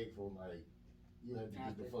 disrespectful, like you have to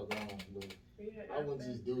get the fuck on. But Yeah, I wouldn't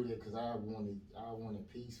just do that because I wanted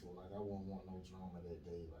peaceful. Like I wouldn't want no drama that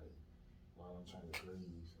day, like while I'm trying to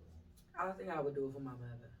grieve. So. I think I would do it for my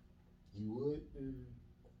mother. You would?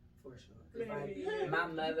 For sure. Maybe. My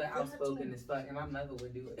mother outspoken as fuck, and my mother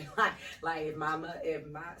would do it. like if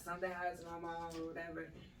something happens to my mom or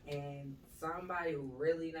whatever, and somebody who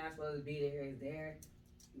really not supposed to be there is there,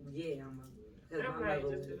 yeah, I'm gonna. I might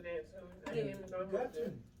just do that too. I didn't even know Got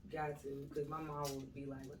to. Got to, because my mom would be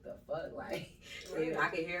like, what the fuck? Like, if I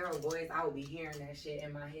could hear her voice, I would be hearing that shit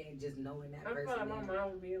in my head, just knowing that I person. feel like my there.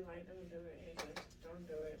 mom would be like, don't do it, Adrian. Don't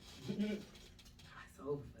do it. It's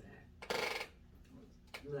over for that.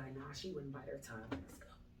 Be like, nah, she wouldn't bite her tongue. Let's go.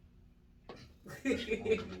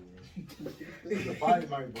 The fight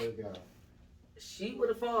might break out. She would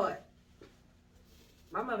have fought.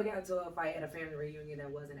 My mother got into a fight at a family reunion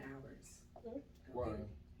that wasn't ours. Why?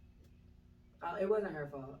 It wasn't her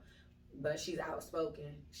fault, but she's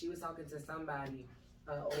outspoken. She was talking to somebody,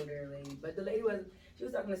 older lady, but the lady she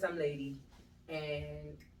was talking to some lady,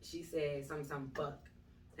 and she said some fuck,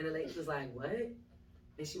 and the lady was like, what?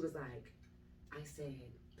 And she was like, I said,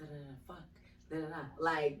 da da da fuck, da da da,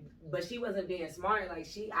 like, but she wasn't being smart. Like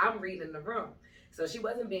I'm reading the room, so she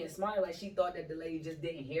wasn't being smart. Like she thought that the lady just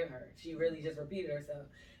didn't hear her. She really just repeated herself,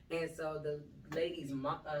 and so the lady's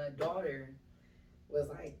daughter was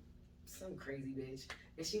like, some crazy bitch,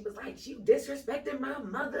 and she was like, she disrespected my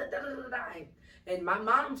mother, da da da da, and my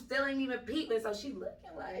mom still ain't even peeping, so she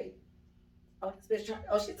looking like, oh, this bitch trying,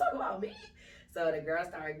 oh, she talking about me. So the girl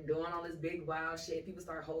started doing all this big wild shit. People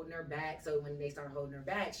started holding her back. So when they started holding her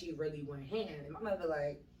back, she really went ham. And my mother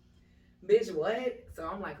like, bitch, what? So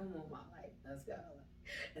I'm like, come on, mom, like, let's go.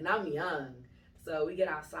 And I'm young, so we get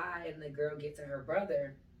outside, and the girl gets to her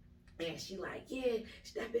brother. And she like, yeah,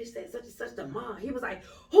 that bitch said such and such to mom. He was like,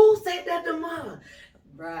 who said that to mom?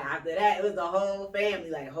 Bruh, after that, it was the whole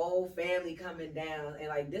family coming down. And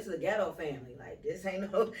like, this is a ghetto family. Like, this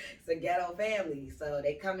ain't no, it's a ghetto family. So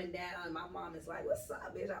they coming down, and my mom is like, what's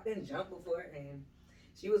up, bitch? I've been jumped before. And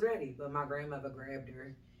she was ready. But my grandmother grabbed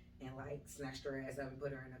her and like snatched her ass up and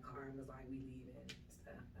put her in the car and was like, we leaving. I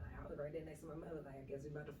was right there next to my mother, like, I guess we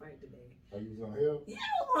about to fight today. Oh, you was gonna help? Yeah, I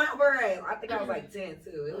was gonna help her ass. I think I was like 10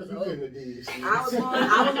 too. It was you over. couldn't have did shit. I was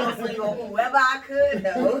gonna swing on whoever I could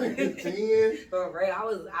though. 10? For real, I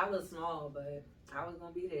was small, but I was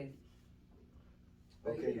gonna be there.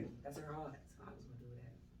 But Okay. yeah, that's her heart, so I was gonna do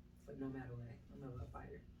that. But no matter what, I'm never a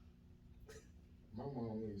fighter. My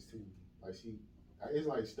mom is too. Like it's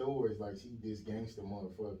like stories. Like she this gangster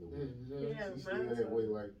motherfucker. Mm-hmm. Yeah, She still that way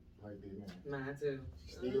like that now. Mine too.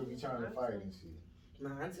 She still be trying to fight and shit.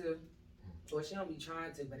 Mine too. Well, she don't be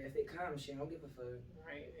trying to, but if it comes, she don't give a fuck.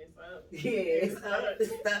 Right, it's up. Yeah, it's up.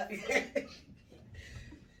 It's stuck.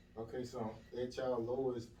 Okay, so at y'all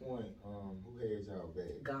lowest point, who had y'all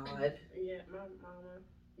back? God. Yeah, my mama.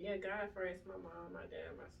 Yeah, God first, my mom, my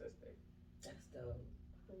dad, my sister. That's dope.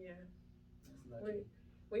 Yeah. That's lucky.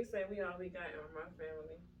 We say we all we got in my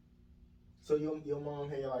family. So your mom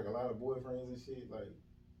had like a lot of boyfriends and shit, like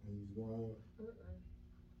when you was growing up? Mm-mm.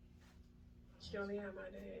 She only had my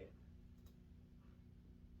dad.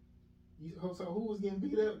 So who was getting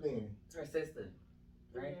beat up then? Her sister,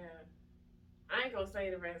 right? Yeah. I ain't gonna say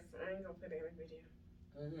the rest. I ain't gonna put it in the video.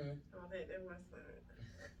 Mm-hmm. All that was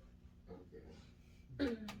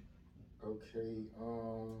Okay. Okay,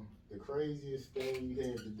 the craziest thing you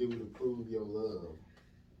had to do to prove your love.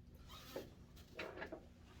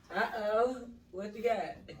 Uh-oh. What you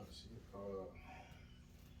got? Oh, shit.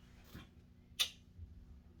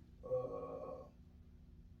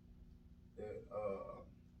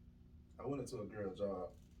 I went into a girl job.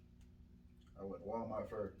 I went to Walmart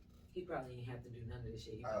first. He probably ain't have to do none of this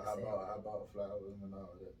shit. He I about to say. bought flowers and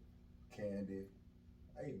all that, candy.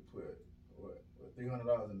 I even put what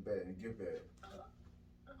 $300 in the bag, in the gift bag,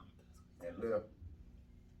 and left.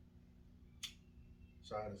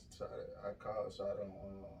 I called Shot on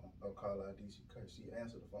no call ID. She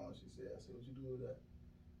answered the phone. She said, I said, what you do with that?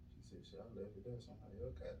 She said, I left it there. Somebody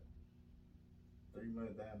else got it. 3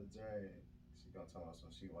 minutes down the journey, she gonna tell me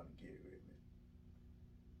something. She want to get with me.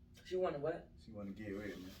 She wanted what? She want to get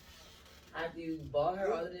with me. After you bought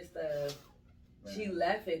her all of this stuff, Man. she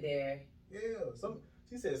left it there. Yeah,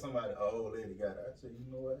 she said somebody, an old lady got it. I said, you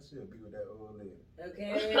know what? I should be with that old lady.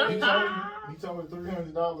 Okay. You told her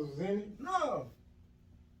 $300 was in it? No.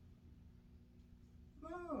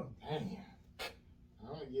 Damn. I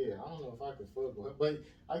don't know if I could fuck with her, but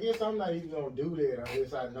I guess I'm not even gonna do that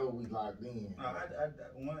unless I know we locked in. Once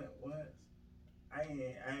I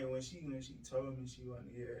ain't when she told me she wanted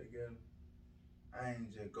to get it together, I ain't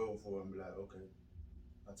just go for it and be like, okay.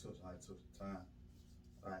 I took some time.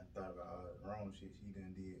 I thought about all the wrong shit she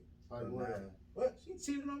done did. Like what? What? She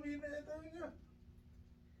cheated on me and everything, yeah.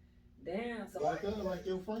 Damn. So Like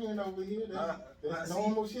your friend over here, that's see-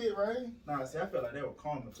 normal shit, right? Nah, see, I felt like they were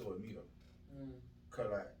karma toward me though. Cause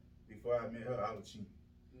like before I met her, I was cheating.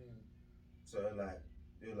 So it was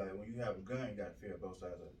like when you have a gun, you gotta feel both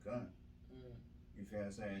sides of the gun. You feel what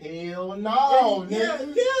I'm saying? Hell no, yeah,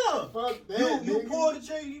 nigga. yeah. Fuck that, You nigga. pull the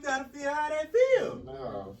trigger, you gotta feel how that feel.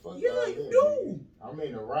 No, fuck Yeah, all you that, do. nigga. I'm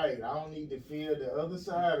in the right. I don't need to feel the other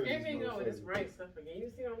side of Here this we go with this motherfucker. right stuff again.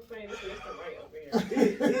 You see what I'm saying? This is the right over here.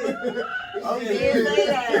 Oh, she did say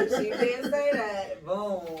that. She did say that.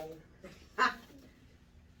 Boom.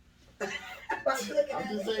 I'm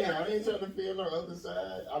just saying, I ain't trying to feel on the other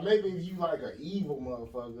side. Maybe if you like an evil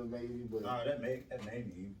motherfucker, maybe, but Nah, that may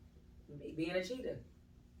be. Being a cheater.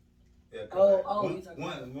 Yeah, you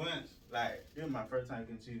talking once, like, this was my first time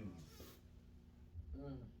getting cheated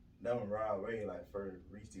on. That when Rod Wave, like, first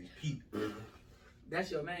reached his peak.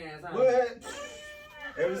 That's your man, huh? What?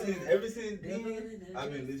 Ever since then,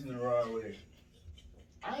 I've been listening to Rod Wave.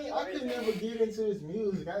 I could never get into his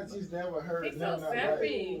music. I just never heard He's so nothing I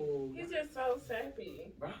sappy. like. He's just so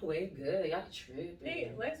sappy. Broadway good. Y'all tripping.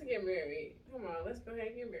 Hey, let's get married. Come on, let's go ahead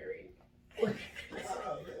and get married. Yeah.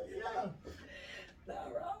 Nah,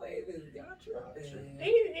 Broadway is y'all tripping.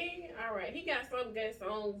 He all right. He got some good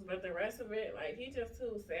songs, but the rest of it, like, he just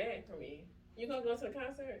too sad for me. You gonna go to the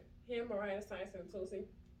concert? Him, Mariah Tyson, Tootsie.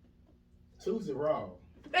 Tuesday Raw.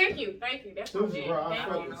 Thank you. That's my Tuesday man. Raw. I Thank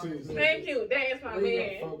fuck you. with Tuesday. Thank you. That is my I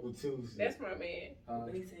man. fuck with Tuesday. That's my man.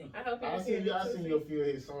 What he sing? I hope he I can seen hear I seen Tootsie. you a few of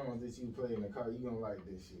his songs that you play in the car. You gonna like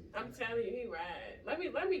this shit. I'm telling you, he ride. Let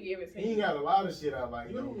me give it to He ain't you. got a lot of shit I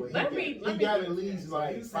like though, but Let he me got give at it to least you.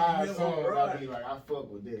 like You said 5 him songs. on I'll be like, I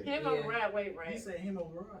fuck with that. Him on ride, wait, right? said him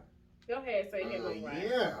over Rod. Go ahead, say him on ride.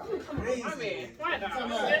 Yeah. Come on, my man. My dog.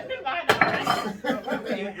 Come on. That's my dog. My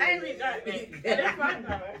man. I ain't even got that. That's my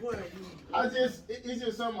dog. It's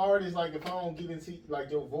just some artists, like, if I don't get into, like,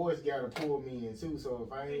 your voice gotta pull me in too. So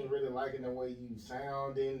if I ain't really liking the way you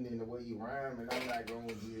sounding and the way you rhyme, and I'm not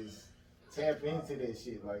gonna just tap into that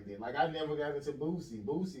shit like that. Like, I never got into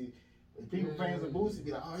Boosie. If people fans of Boosie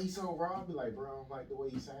be like, oh, he's so raw. I be like, bro, I don't like the way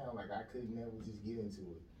you sound. Like, I could never just get into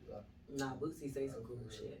it. Nah, Boosie say some cool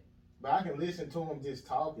shit. But I can listen to him just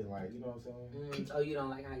talking, like, you know what I'm saying? Oh, you don't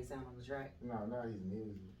like how he sound on the track? No, not his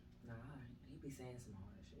music. Nah, he be saying some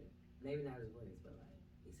hard shit. Maybe not his words, but like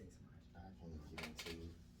he say some hard I can't get into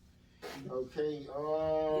it. Okay, shit.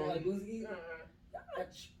 You like Boosie?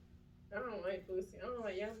 I don't like Boosie. I don't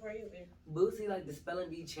like Young Boy either. Boosie like the spelling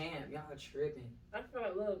bee champ. Y'all tripping. I feel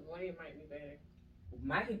like Lil Wayne might be better.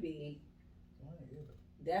 Might be.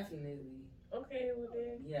 Definitely. Okay, well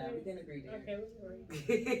then. Yeah, we can agree there. Okay, we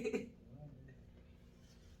agree.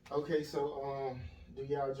 Okay, so, do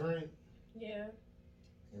y'all drink? Yeah.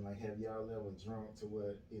 And, like, have y'all ever drunk to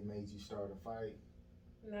what it made you start a fight?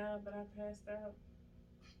 No, but I passed out.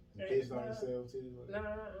 You pissed on yourself too? No,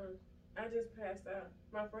 I just passed out.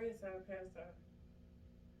 My friend said I passed out.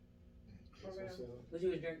 Pissed yourself? What you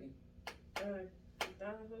was drinking?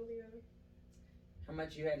 Don Julio. How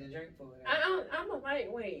much you had to drink for it? I'm a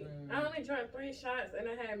lightweight. I only drank 3 shots and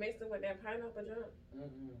I had mixed it with that pineapple junk.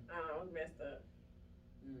 I was messed up.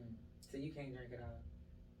 So you can't drink it all.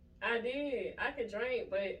 I did. I could drink,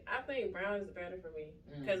 but I think brown is better for me.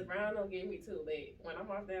 Because brown don't get me too late. When I'm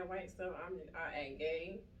off that white stuff, I ain't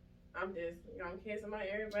gay. I'm just, I'm kissing my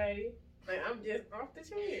everybody. Like, I'm just off the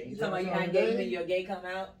chain. You talking about you not gay when your gay come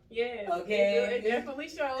out? Yes. Okay. It definitely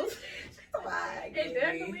shows. It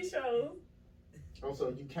definitely shows. Oh, so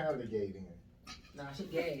you kinda gay then? Nah, she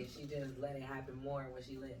gay. She just let it happen more when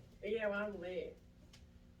she lit. Yeah, when I'm lit.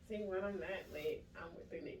 See, when I'm not lit, I'm with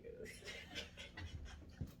the niggas.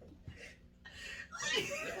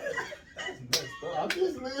 I'm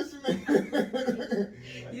just listening.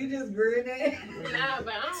 You just grinning. Nah,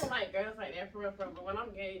 but I don't like girls like that for real. But when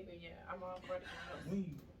I'm gay, then yeah, I'm all for the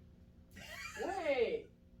girls. Wait.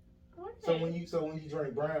 So when you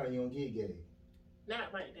drink brown, you don't get gay,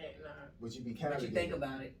 Not like that, nah. but you be kinda What you gay. think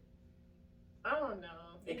about it? I don't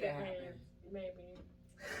know. It could happen. Maybe.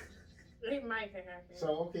 It might could happen. So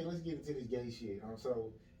okay, let's get into this gay shit.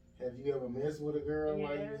 So have you ever messed with a girl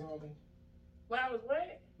while you was on it? Well, I was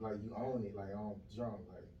what? Like you own it, like on drunk,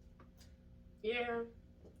 like. Yeah.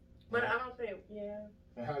 But I don't think, yeah.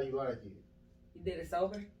 And how you like it? You did it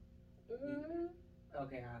sober? Mm-hmm.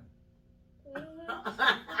 Okay, Mm-hmm.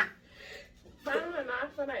 But I don't know. I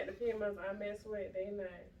feel like the females I mess with, they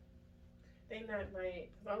not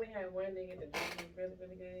like, cause I only had one nigga that did me really,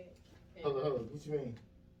 really good. And, Hold on. What you mean?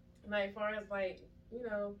 like, far as like, you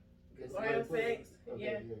know, Good oral sex,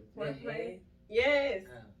 yeah. yeah. Foreplay. Yes,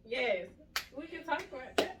 Oh. yes. We can talk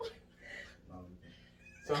about that.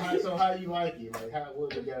 So how you like it? Like what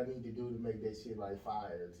the guy need to do to make that shit like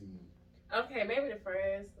fire to you? Okay, maybe the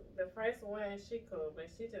first one she cool, but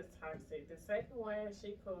she just toxic. The second one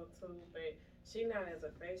she cool too, but she not as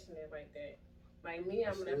affectionate like that. Like me,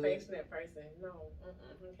 I'm an affectionate person. No, I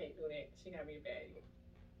can't do that. She gotta be a baddie.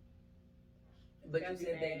 But Gotta you be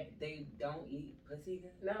said bad. they don't eat pussy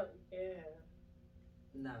again? No, yeah.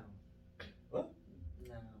 No. What?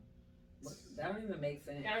 No. That don't even make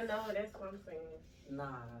sense. I know, that's what I'm saying.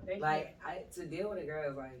 Nah, They like to deal with a girl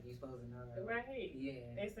is like you supposed to know. Right. Yeah.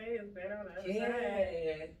 They say it's better on the other side.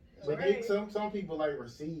 Yeah. But Right. some people like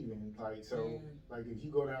receiving, like so, like if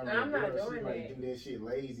you go down to I'm a not girl, she doing might that. do that shit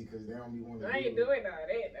lazy because they don't be wanting to I do ain't it. doing all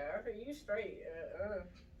that though. You straight.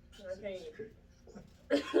 I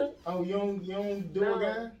can't. Oh, you don't do No. a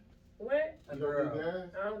guy? What? A You girl. don't do guys?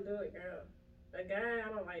 I don't do it, girl. A guy, I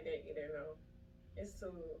don't like that either. No, it's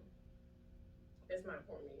too. It's not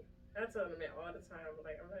for me. I tell them that all the time. But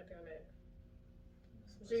like, I'm not doing that.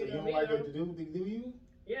 So you don't like her to do you?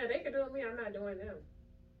 Yeah, they can do it me. I'm not doing them.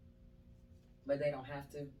 But they don't have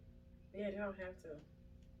to. Yeah, they don't have to.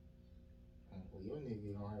 Well, your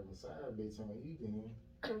nigga don't have a side bitch on you then.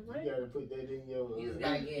 What? You gotta put that in your. You just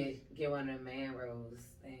gotta get one of them man rose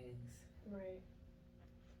things. Right.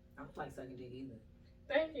 I don't like sucking dick either.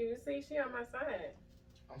 Thank you. See, she on my side.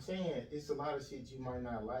 I'm saying it's a lot of shit you might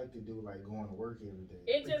not like to do, like going to work every day.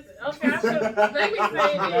 It just okay. I should, let me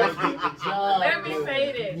say You gotta get this. the job Let me done.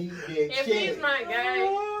 say this. You need that If he's check. my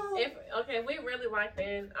guy, if we really locked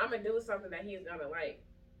in, I'm gonna do something that he's gonna like.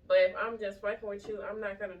 But if I'm just fucking with you, I'm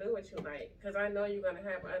not gonna do what you like, cause I know you're gonna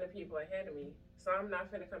have other people ahead of me. So I'm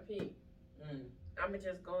not gonna compete. I'm gonna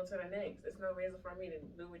just go to the next. There's no reason for me to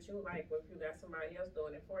do what you like if you got somebody else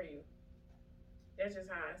doing it for you. That's just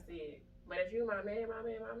how I see it. But if you my man,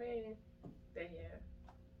 then yeah,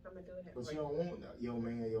 I'm gonna do that. But for you don't want your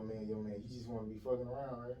man. You just want to be fucking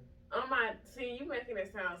around, right? See, you making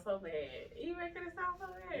it sound so bad. You making it sound so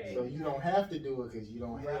bad. So you don't have to do it because you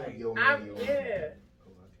don't have Right. your man. Yeah.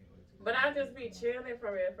 But I just be chilling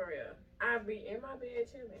for real. I be in my bed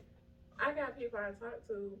chilling. I got people I talk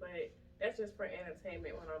to, but that's just for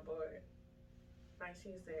entertainment when I'm bored. Like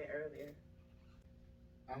she said earlier.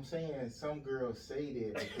 I'm saying some girls say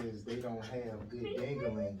that because they don't have good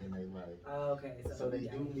dingling in their life. Oh, okay. So they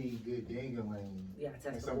do need good dingling Yeah, test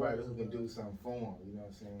and the somebody waters who a can little. do something for them. You know what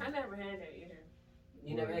I'm saying? I never had that either.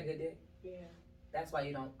 You never had good dick? Yeah. That's why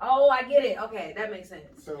you don't. Oh, I get it. Okay, that makes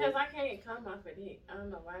sense. So Because I can't come off of dick. I don't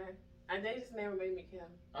know why. They just never made me come.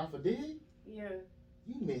 off a dick, Yeah.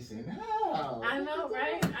 you missing out. I know,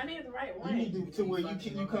 right? I need the right You one. need to where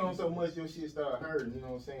you come so much your shit start hurting. You know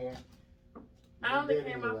what I'm saying? I only That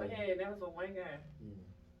came nigga off like- a head. That was a one guy. Yeah.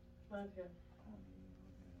 Fuck him.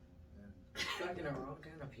 Fucking the wrong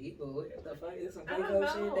kind of people. What the fuck? Is some I don't Clayco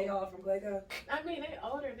know. shit? They all from Clayco? I mean, they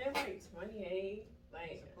older. They're like 28.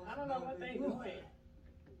 Like, I don't know what they doing.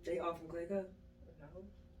 They all from Clayco? No.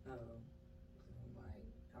 Oh. Like,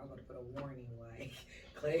 I was about to put a warning like,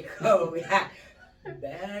 Clayco, yeah.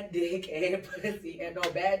 Bad dick and pussy. And no,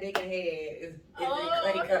 bad dick and head is in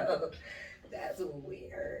Clayco. That's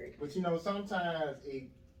weird. But you know, sometimes it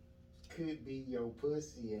could be your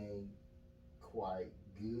pussy ain't quite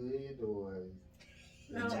good or.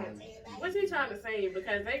 No. What's he trying to say?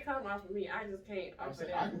 Because they come off of me, I just can't I'm offer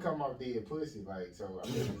saying I them. can come off dead pussy, like so.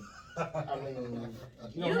 I mean,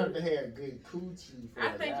 you don't have to have good coochie. For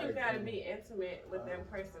I a think guy you to gotta come. be intimate with them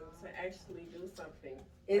person to actually do something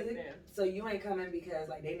Is with it? them. So you ain't coming because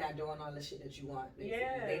like they not doing all the shit that you want. Basically.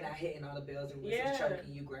 Yeah. They not hitting all the bells and whistles, Yeah.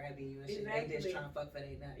 choking you, grabbing you and shit. They just Exactly. trying to fuck for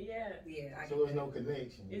they nut. Yeah. Yeah, I So get there's that. no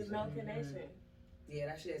connection. There's no connection. Yeah,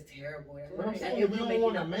 that shit is terrible. But I'm Right. saying It if you will don't make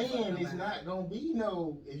want you a not wanna fuck man, it's nobody. not gonna be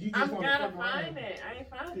no. If you just I'm want to gonna fuck around. find it. I ain't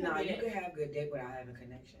finding Nah, it you yet. can have good dick without having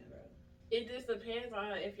connection, bro. It just depends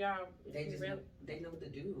on if y'all They just really, know, they know what to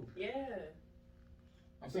do. yeah.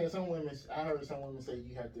 I'm saying some women. I heard some women say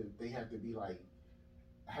they have to be like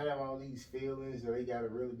have all these feelings, or they gotta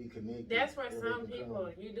really be connected. That's for or they some can people.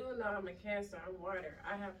 come. You do know I'm a Cancer. I'm water.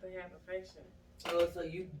 I have to have affection. Oh, so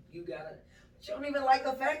you gotta. But you don't even like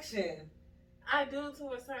affection. I do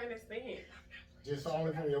to a certain extent. Just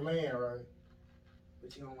only from your man, right?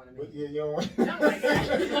 But you don't want to But make. yeah, you don't want. Oh my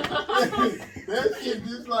God. That shit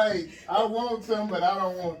just like I want some, but I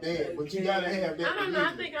don't want that. But you gotta have that. I don't know.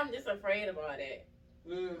 I to think I'm just afraid of all that.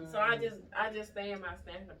 So I just stay in my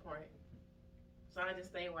standing point. So I just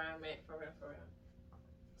stay where I'm at for real.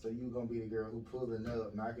 So you gonna be the girl who pulling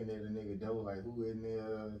up, knocking at a nigga door, like who in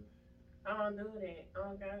there? I don't do that. I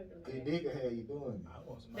don't gotta do Good that. dick or how you doing? I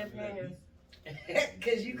want somebody that Depends.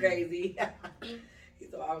 Cause you crazy.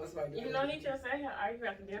 He's all I was like. You know, he just said he'll argue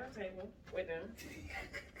at the dinner table with them.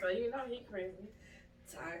 So you know he crazy.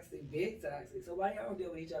 Toxic, big toxic. So why y'all don't deal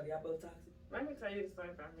with each other? Y'all both toxic. Let me tell you the story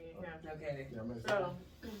about me and him. Okay. Yeah, I'm So,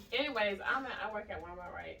 anyways, I work at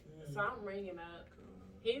Walmart, right? So I'm ringing up.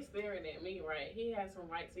 He's staring at me, right? He had some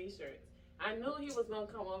white t-shirts. I knew he was gonna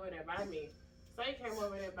come over there by me. So he came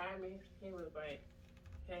over there by me. He was like,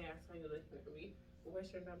 "Hey, I saw you looking at me.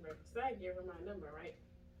 What's your number?" So I give him my number, right?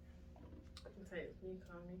 He says, "You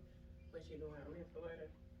call me. What you doing? I'm in Florida."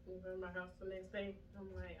 We go to my house the next day. I'm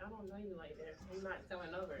like, I don't know you like that. I'm not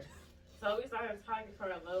coming over. So we started talking for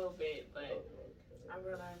a little bit, but I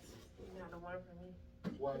realized he's not the one for me.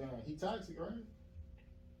 Why not? He toxic, right?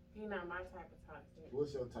 He's not my type of toxic.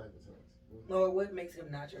 What's your type of toxic? Or what makes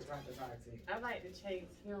him not your type of toxic? I like to chase.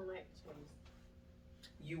 He don't like to chase.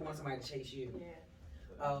 You want somebody to chase you. Yeah.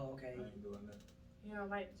 Oh, okay. I ain't doing that. He don't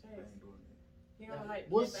like to I chase. ain't doing that. He don't like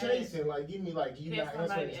to What's kiss ass. chasing? Like, give me like you Kiss not answering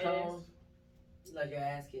somebody's his calls. Like your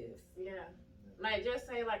ass kiss. Yeah. Like, just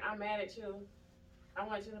say, like, I'm mad at you. I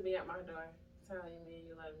want you to be at my door telling me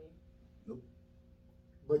you love me.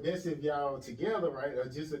 But that's if y'all together, right? Or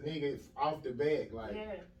just a nigga off the bat, like.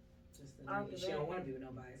 Yeah. Just a I'll nigga. be She back. don't want to be with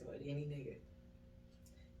nobody, so any nigga.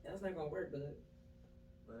 That's not gonna work, bud.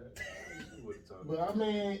 But you would've told But I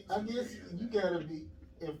mean, I guess you gotta be.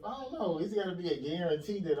 If I don't know, it's gotta be a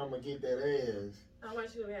guarantee that I'm gonna get that ass. I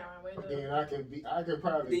want you to be at my window. Then I can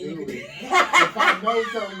probably Then you do can- it. If I know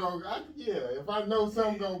something gonna, if I know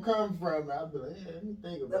something gonna come from it, I'll be like, yeah, let me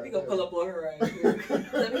think about it. Let me go pull up on her right here.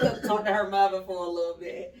 Let me go talk to her mother for a little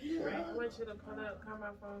bit. Right. I want you to pull up, call my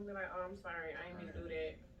phone, and be like, oh, I'm sorry, I didn't mean to do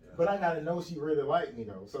that. But I gotta know she really like me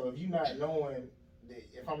though. So if you not knowing,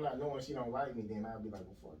 if I'm not knowing she don't like me, then I'll be like,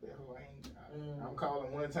 well, fuck that hoe. I'm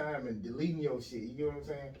calling one time and deleting your shit. You get what I'm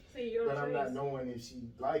saying? See, you But don't I'm not chase. knowing if she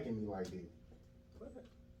liking me like that.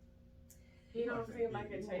 He don't seem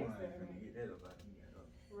like a chaser. Get that about me.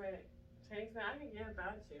 Right. Chaser, I can get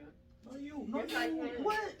about you. No, you. Yes, I can.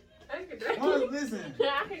 What? I can do Once, listen.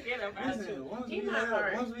 I can get about Listen. you. Once He we not have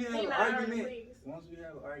hard. an He not hard, argument, please. once we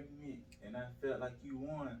have an argument, and I felt like you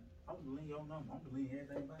won, I'm deleting your number. I'm deleting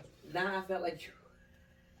everything about you. Now I felt like you.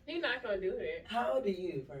 He not gonna do that. How old are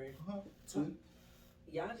you, Fern? 2.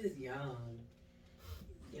 Y'all just young.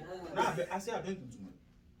 Young. Nah, I see I've been through too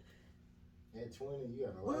much. At 20, you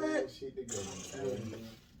got a What? lot of shit to go.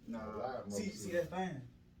 Nah, A lot more see shit. that thing.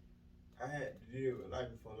 I had to deal with life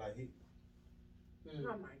before like he. Mm.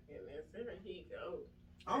 Oh my goodness, there he go.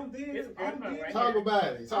 I'm being, It's I'm good being, right Talk about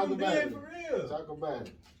it. Talk I'm about being it. for real. Talk about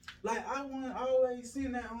it. Like I want always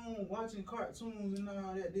sitting at home watching cartoons and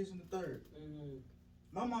all that, this and the third. Mm.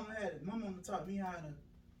 My mama taught me how to,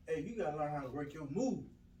 hey, you gotta learn how to work your move.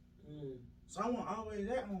 Mm. So I want always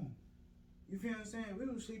at home. You feel what I'm saying? We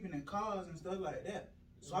were sleeping in cars and stuff like that.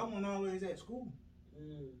 So I wasn't always at school.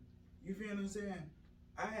 Mm. You feel what I'm saying?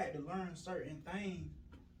 I had to learn certain things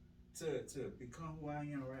to become who I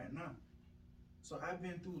am right now. So I've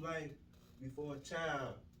been through life before a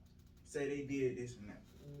child say they did this and that.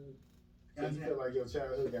 Mm. So you feel like your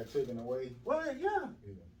childhood got taken away? Well, yeah.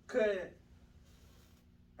 Yeah. Cause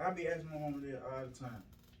I be asking my mom there all the time.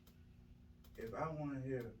 If I want to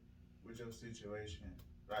hear with your situation,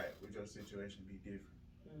 like with your situation be different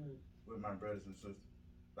Mm. with my brothers and sisters.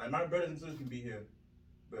 Like my brothers and sisters can be here,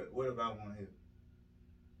 but what if I want to hear?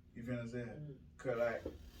 You feel what I'm saying? Mm. Cause like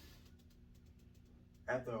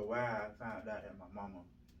after a while, I found out that my mama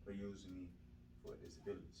was using me for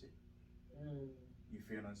disability shit. Mm. You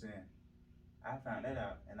feel what I'm saying? I found that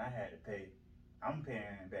out and I had to pay. I'm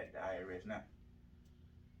paying back the IRS now.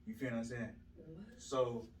 You feel what I'm saying? What?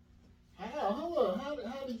 So,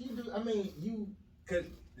 How did you do? I mean, you. cause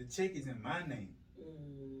the check is in my name.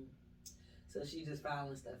 Mm. So she just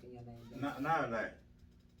filing stuff in your name. Not like,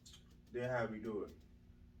 then how we do it.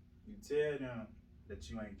 You tell them that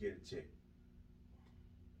you ain't get a check.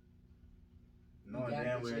 Knowing got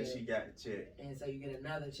damn the well check. she got the check. And so you get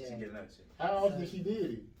another check. She get another check. How often she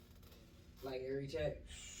did it? Like every check.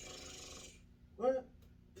 What?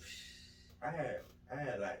 I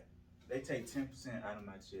had like, they take 10% out of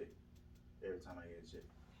my check every time I get a check.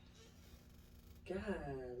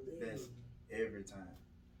 Golly. That's every time.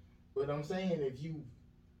 But I'm saying if you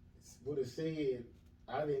would have said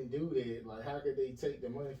I didn't do that, like how could they take the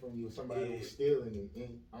money from you if somebody was stealing it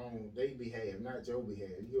on their behalf, not your behalf?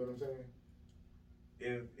 You know what I'm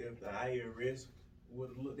saying? If the IRS would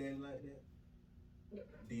have looked at it like that,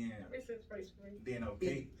 then This is first grade. then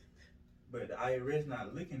okay. But the IRS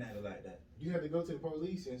not looking at it like that. You have to go to the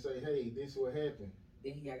police and say, hey, this what happened.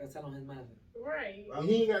 Then he gotta go tell on his mother. Right. And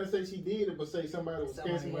he ain't got to say she did it, but say somebody was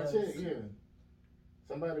Somebody casting my else. check. Yeah.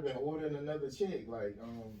 Somebody been ordering another check. Like,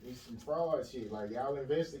 it's some fraud shit. Like, y'all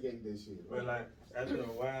investigate this shit. But like after a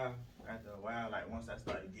while, like once I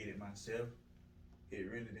started to get it myself, it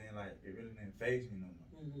really didn't faze me no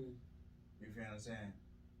more. Mm-hmm. You feel what I'm saying?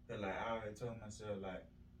 Cause like I already told myself like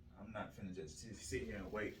I'm not finna just sit here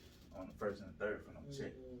and wait on the first and the third for no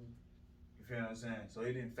check. Mm-hmm. You feel what I'm saying? So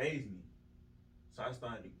it didn't faze me. So I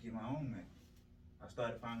started to get my own money. I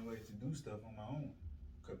started finding ways to do stuff on my own.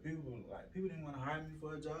 Cause people didn't want to hire me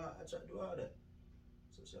for a job. I tried to do all that.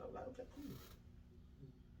 So I was like, okay, cool.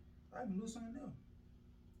 I can do something else.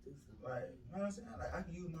 Do something. Like, you know what I'm saying? Like, I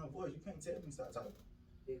can use my voice. You can't tell me to stop talking.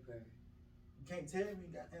 Big bird. You can't tell me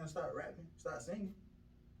goddamn start rapping, start singing.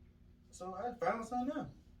 So I found something else.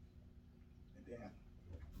 And then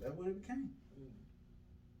that's what it became.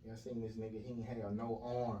 Yeah, I seen this nigga, he ain't have no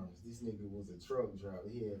arms. This nigga was a truck driver.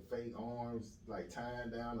 He had fake arms, like tying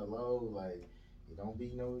down the load. Like, it don't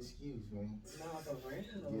be no excuse, man. No, for real.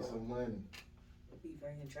 Get some money. Be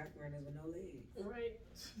fucking track runners with no legs. Right.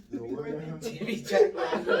 The what? Be track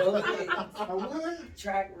runners with no legs. A what?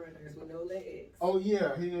 Track runners with no legs. Oh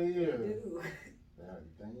yeah, hell yeah. Dude.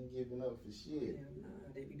 They ain't giving up for shit. Hell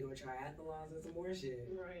nah, they be doing triathlons and some more shit.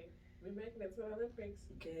 Right. We making it to the Olympics.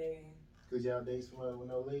 Okay. Could y'all date somebody with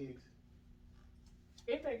no legs?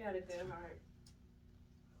 If they got it that hard.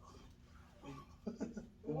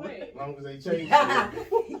 Wait. As long as they chase you.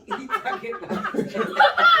 He talking about As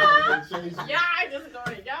long as they chase you. Y'all just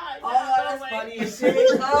going, y'all. Oh, that's funny as shit.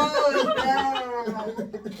 Oh,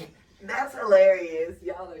 no. That's hilarious.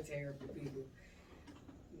 Y'all are terrible people.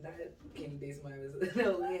 Not can you date somebody with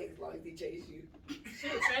no legs as long as he chase you.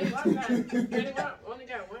 Shit, Fetty Wap only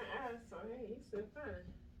got one eye, so hey, he's still fine.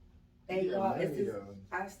 Hey, Yeah, y'all, money, it's this, though.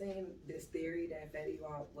 I've seen this theory that Fetty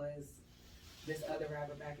Wap was this other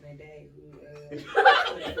rapper back in the day who,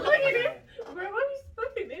 Look at this. Bro,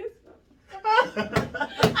 look at this.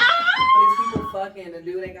 It's people fucking, the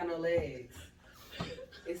dude ain't got no legs.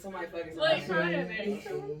 It's somebody fucking Look, somebody. try it, man.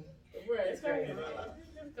 Bro, It's crazy.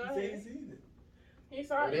 Just go You ahead. can't see it. He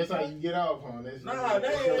saw That's how it. you get off, huh? That's No,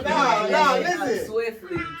 listen.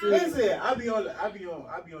 Swiftly, too. Listen, I be on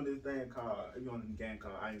this thing called, I be on this game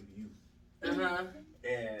called I Am You. Uh-huh.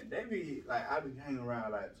 And they be like, I be hanging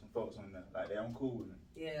around like some folks on there, like I'm cool with them.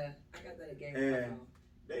 Yeah, I got that again. And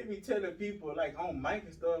they be telling people like on mic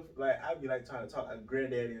and stuff, like I be like trying to talk like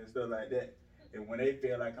granddaddy and stuff like that. And when they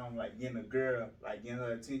feel like I'm like getting a girl, like getting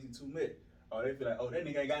her attention too much, or they feel like, oh, that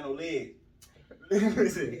nigga ain't got no leg.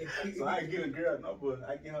 Listen, so I get a girl number,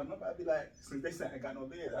 I get her number, I be like, since they say I ain't got no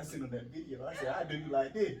leg, I seen on that video, I said, I do you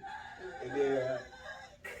like this. And then,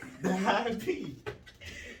 that's how it be.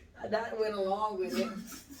 That went along with it.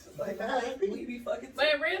 Like, we be fucking. But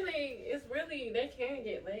it's really, they can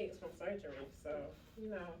get legs from surgery. So, you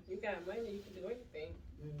know, you got money, you can do anything.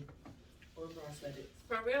 Or prosthetics.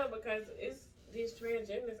 For real, because it's these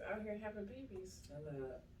transgenders out here having babies.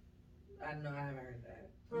 I know, I haven't heard that.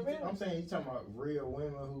 For real. I'm saying you talking about real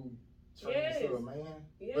women who trans Yes. to a man?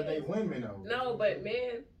 Yes. But they women though. No, but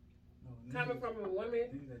men coming Niggas from a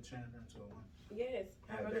woman, that transfer to a woman. yes,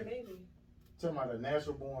 having a baby. Talking about a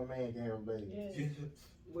natural born man can have a baby. Yes.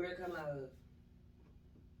 Where it come out of?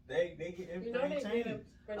 They get You know everything they get changed.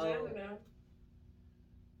 a vagina now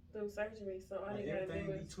through surgery, so all Like they gotta everything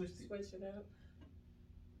do be is twisted. switch it up.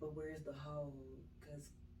 But where's the hole?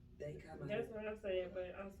 Because they come out. That's what I'm saying,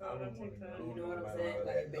 but I saw it on TikTok. You know what I'm saying?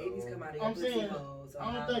 Like babies come out of I'm your pussy saying, hole. So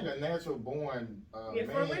I don't think a natural born Yeah,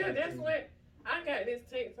 man. for real, that's can- what I got this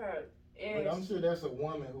TikTok, and But I'm sure that's a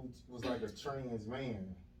woman who was like a trans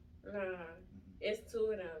man. nah, it's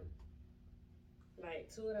two of them. Like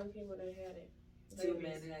two of them people that had it. two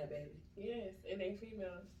Babies. men had baby. Yes, and they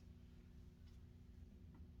females.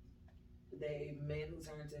 They men who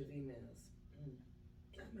turn to females. I'm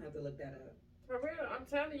gonna have to look that up. For real, I'm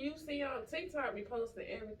telling you, see on TikTok we posting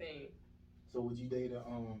everything. So would you date a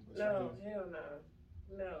No, trans? hell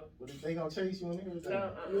no. No. But if they gonna chase you and everything.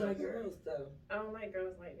 No, You like girls though. I don't like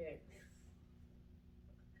girls like that.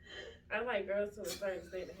 I like girls to a certain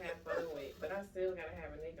extent to have fun with, but I still gotta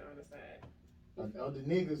have a nigga on the side. Or the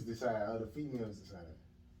niggas decide, or the females decide.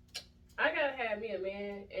 I gotta have me a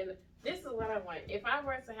man, and this is what I want. If I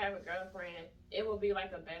were to have a girlfriend, it would be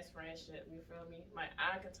like a best friendship, you feel me? Like,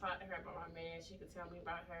 I could talk to her about my man, she could tell me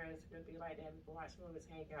about hers, it could be like that, we could watch movies,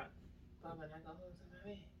 hang out. But when I go home to my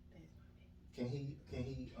man, that's my man. Can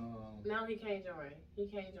he No, he can't join. He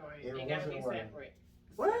can't join. Every They gotta once in be a while. separate.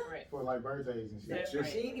 What? Separate. for like birthdays and shit? That's She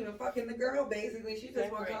right. ain't even fucking the girl basically. She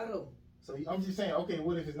just want to Right. cuddle. So I'm just saying, okay,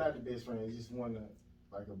 what if it's not the best friend? It's just one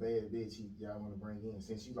like a bad bitch y'all want to bring in.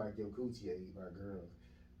 Since you like your coochie ate by girls,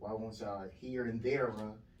 why won't y'all here and there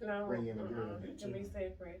No, bring in a girl? it can be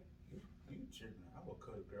separate. You tripping? I will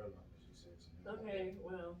cut a girl off if she said something. Okay,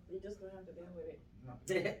 well, you just gonna have to deal with it. No.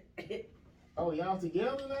 Oh, y'all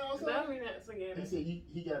together now? Or No, something? we're not together. He said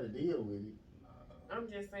he got to deal with it. I'm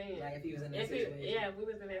just saying. Like if he was in that If it, situation. yeah, we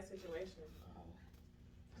was in that situation.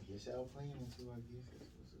 I guess y'all playing too. I guess that's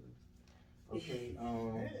what's up. Okay.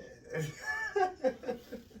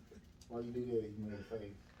 Why you do that? You made a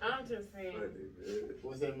face. I'm just saying.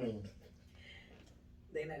 What's that mean?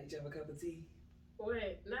 They not each other cup of tea.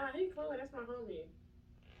 What? Nah, he cool. That's my homie.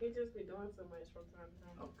 He just be doing so much from time to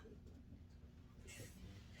time. Okay.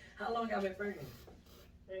 How long y'all been friends?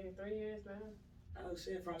 in 3 years now. Oh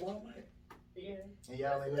shit, from Walmart? Yeah. And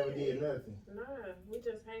y'all ain't never did nothing. Nah, we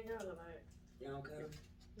just hang out a lot. Y'all don't cut him?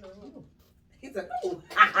 No. He's like, oh.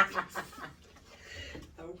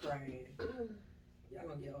 I'm crying. Y'all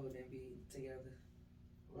gonna get old and be together.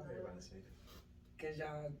 Why everybody say that? Cause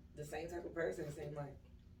y'all the same type of person, it seem like.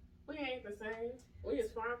 We ain't the same. We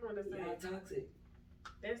is far from the Y'all same. toxic.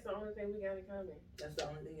 That's the only thing we got in common. That's the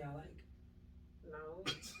only thing y'all like. No.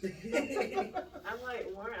 I'm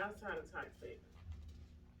like more outside of toxic.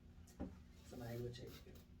 Somebody will check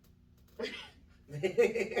you.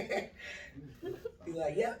 Be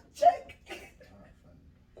like, yep, check.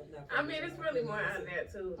 I mean, it's really more out of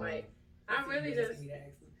that too. Like, I really just,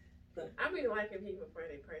 I be liking people for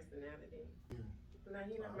their personality. Now,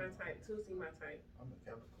 he not my type. Tusi my type. I'm a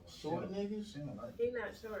Capricorn. Short niggas? She don't like He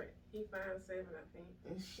not short. He 5'7", I think.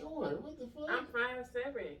 That's short. What the fuck? I'm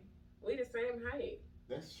 5'7". We the same height.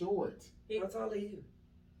 That's short. How tall are you?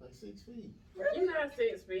 Like 6 feet. You not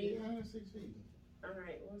 6 feet. Yeah, I'm 6 feet. All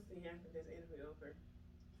right, we'll see after this interview over.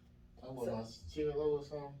 I want my Chillo or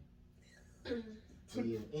something.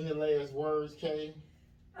 Yeah. Any last words, Kay?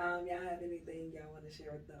 Y'all have anything y'all want to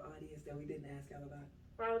share with the audience that we didn't ask y'all about?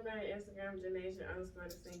 Follow me on Instagram,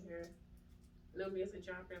 Genasia_the singer. New music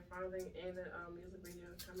dropping, following, and the music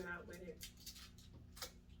video coming out with it.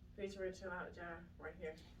 Featuring Chilloutjah right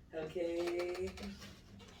here. Okay.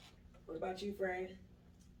 What about you, Fran?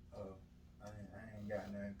 I ain't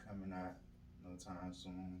got nothing coming out no time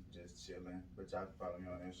soon. Just chilling. But y'all can follow me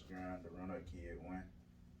on Instagram, the Run Up Kid 1.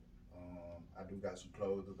 I do got some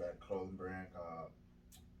clothes. I got a clothing brand called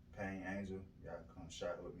Pain Angel. Y'all come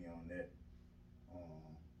shop with me on that.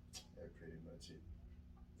 That's pretty much it.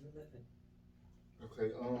 Nothing.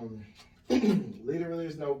 Okay, literally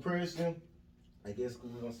there's no pressure. I guess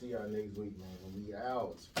we're gonna see y'all next week, man. We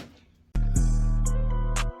out.